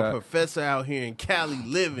homework. Y'all professor out here in Cali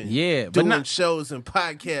living, doing shows and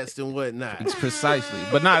podcasts and whatnot. It's precisely.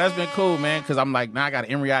 But that's been cool, man, because I'm like, now I got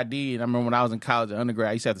an Emory ID, and I remember when I was in college and undergrad,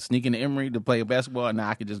 I used to have to sneak into Emory to play basketball, and now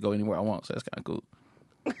I can just go anywhere I want, so that's kind of cool.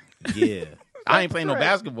 Yeah. I ain't playing no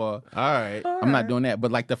basketball. All right. I'm not doing that.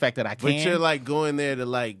 But like the fact that I can. But you're like going there to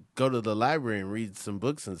like go to the library and read some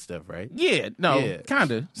books and stuff, right? Yeah. No.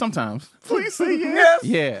 Kind of. Sometimes. Please say yes.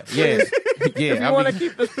 Yeah. If you want to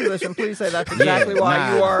keep this position, please say that's exactly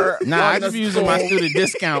why you are. I just be using my student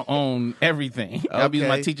discount on everything. I'll be using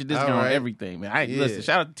my teacher discount on everything, man. Listen,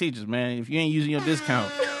 shout out to teachers, man. If you ain't using your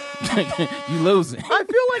discount, you losing. I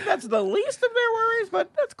feel like that's the least of their worries,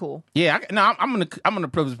 but that's cool. Yeah, I'm in a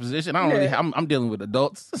privileged position. I don't really. I'm dealing with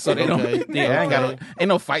adults, so they don't. I ain't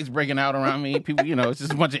no fights breaking out around me. People, it's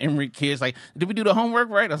just a bunch of Emory kids. Like, did we do the homework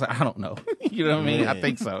right? I was like, I don't know. You know what I mean? I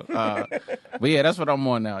think so. But yeah, that's what I'm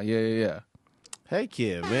on now. Yeah. Heck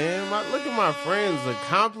yeah, man. Look at my friends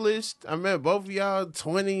accomplished. I met both of y'all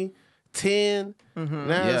 2010.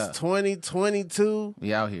 Now it's 2022.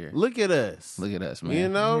 We out here. Look at us.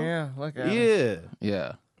 Man. Yeah, look at us.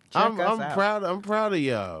 Yeah. I'm proud. I'm proud of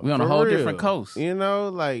y'all. We on a whole different coast.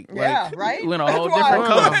 Like right. We on a whole different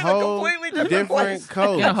coast. A whole different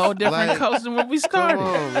coast. We on a whole different coast than when we started. Come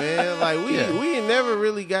on, man. Like we ain't never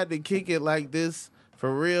really got to kick it like this.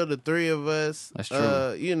 For real, the three of us. That's true.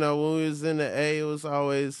 When we was in the A, it was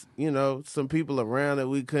always, some people around that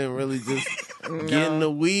we couldn't really just get in the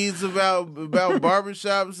weeds about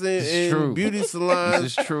barbershops and beauty salons.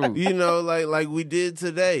 This is true. Like we did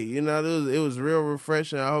today. It was real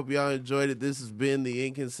refreshing. I hope y'all enjoyed it. This has been the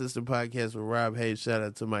Inconsistent Podcast with Rob Hayes. Shout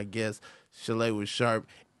out to my guests, Shalewa Sharpe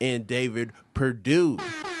and David Perdue.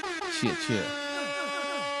 Shit.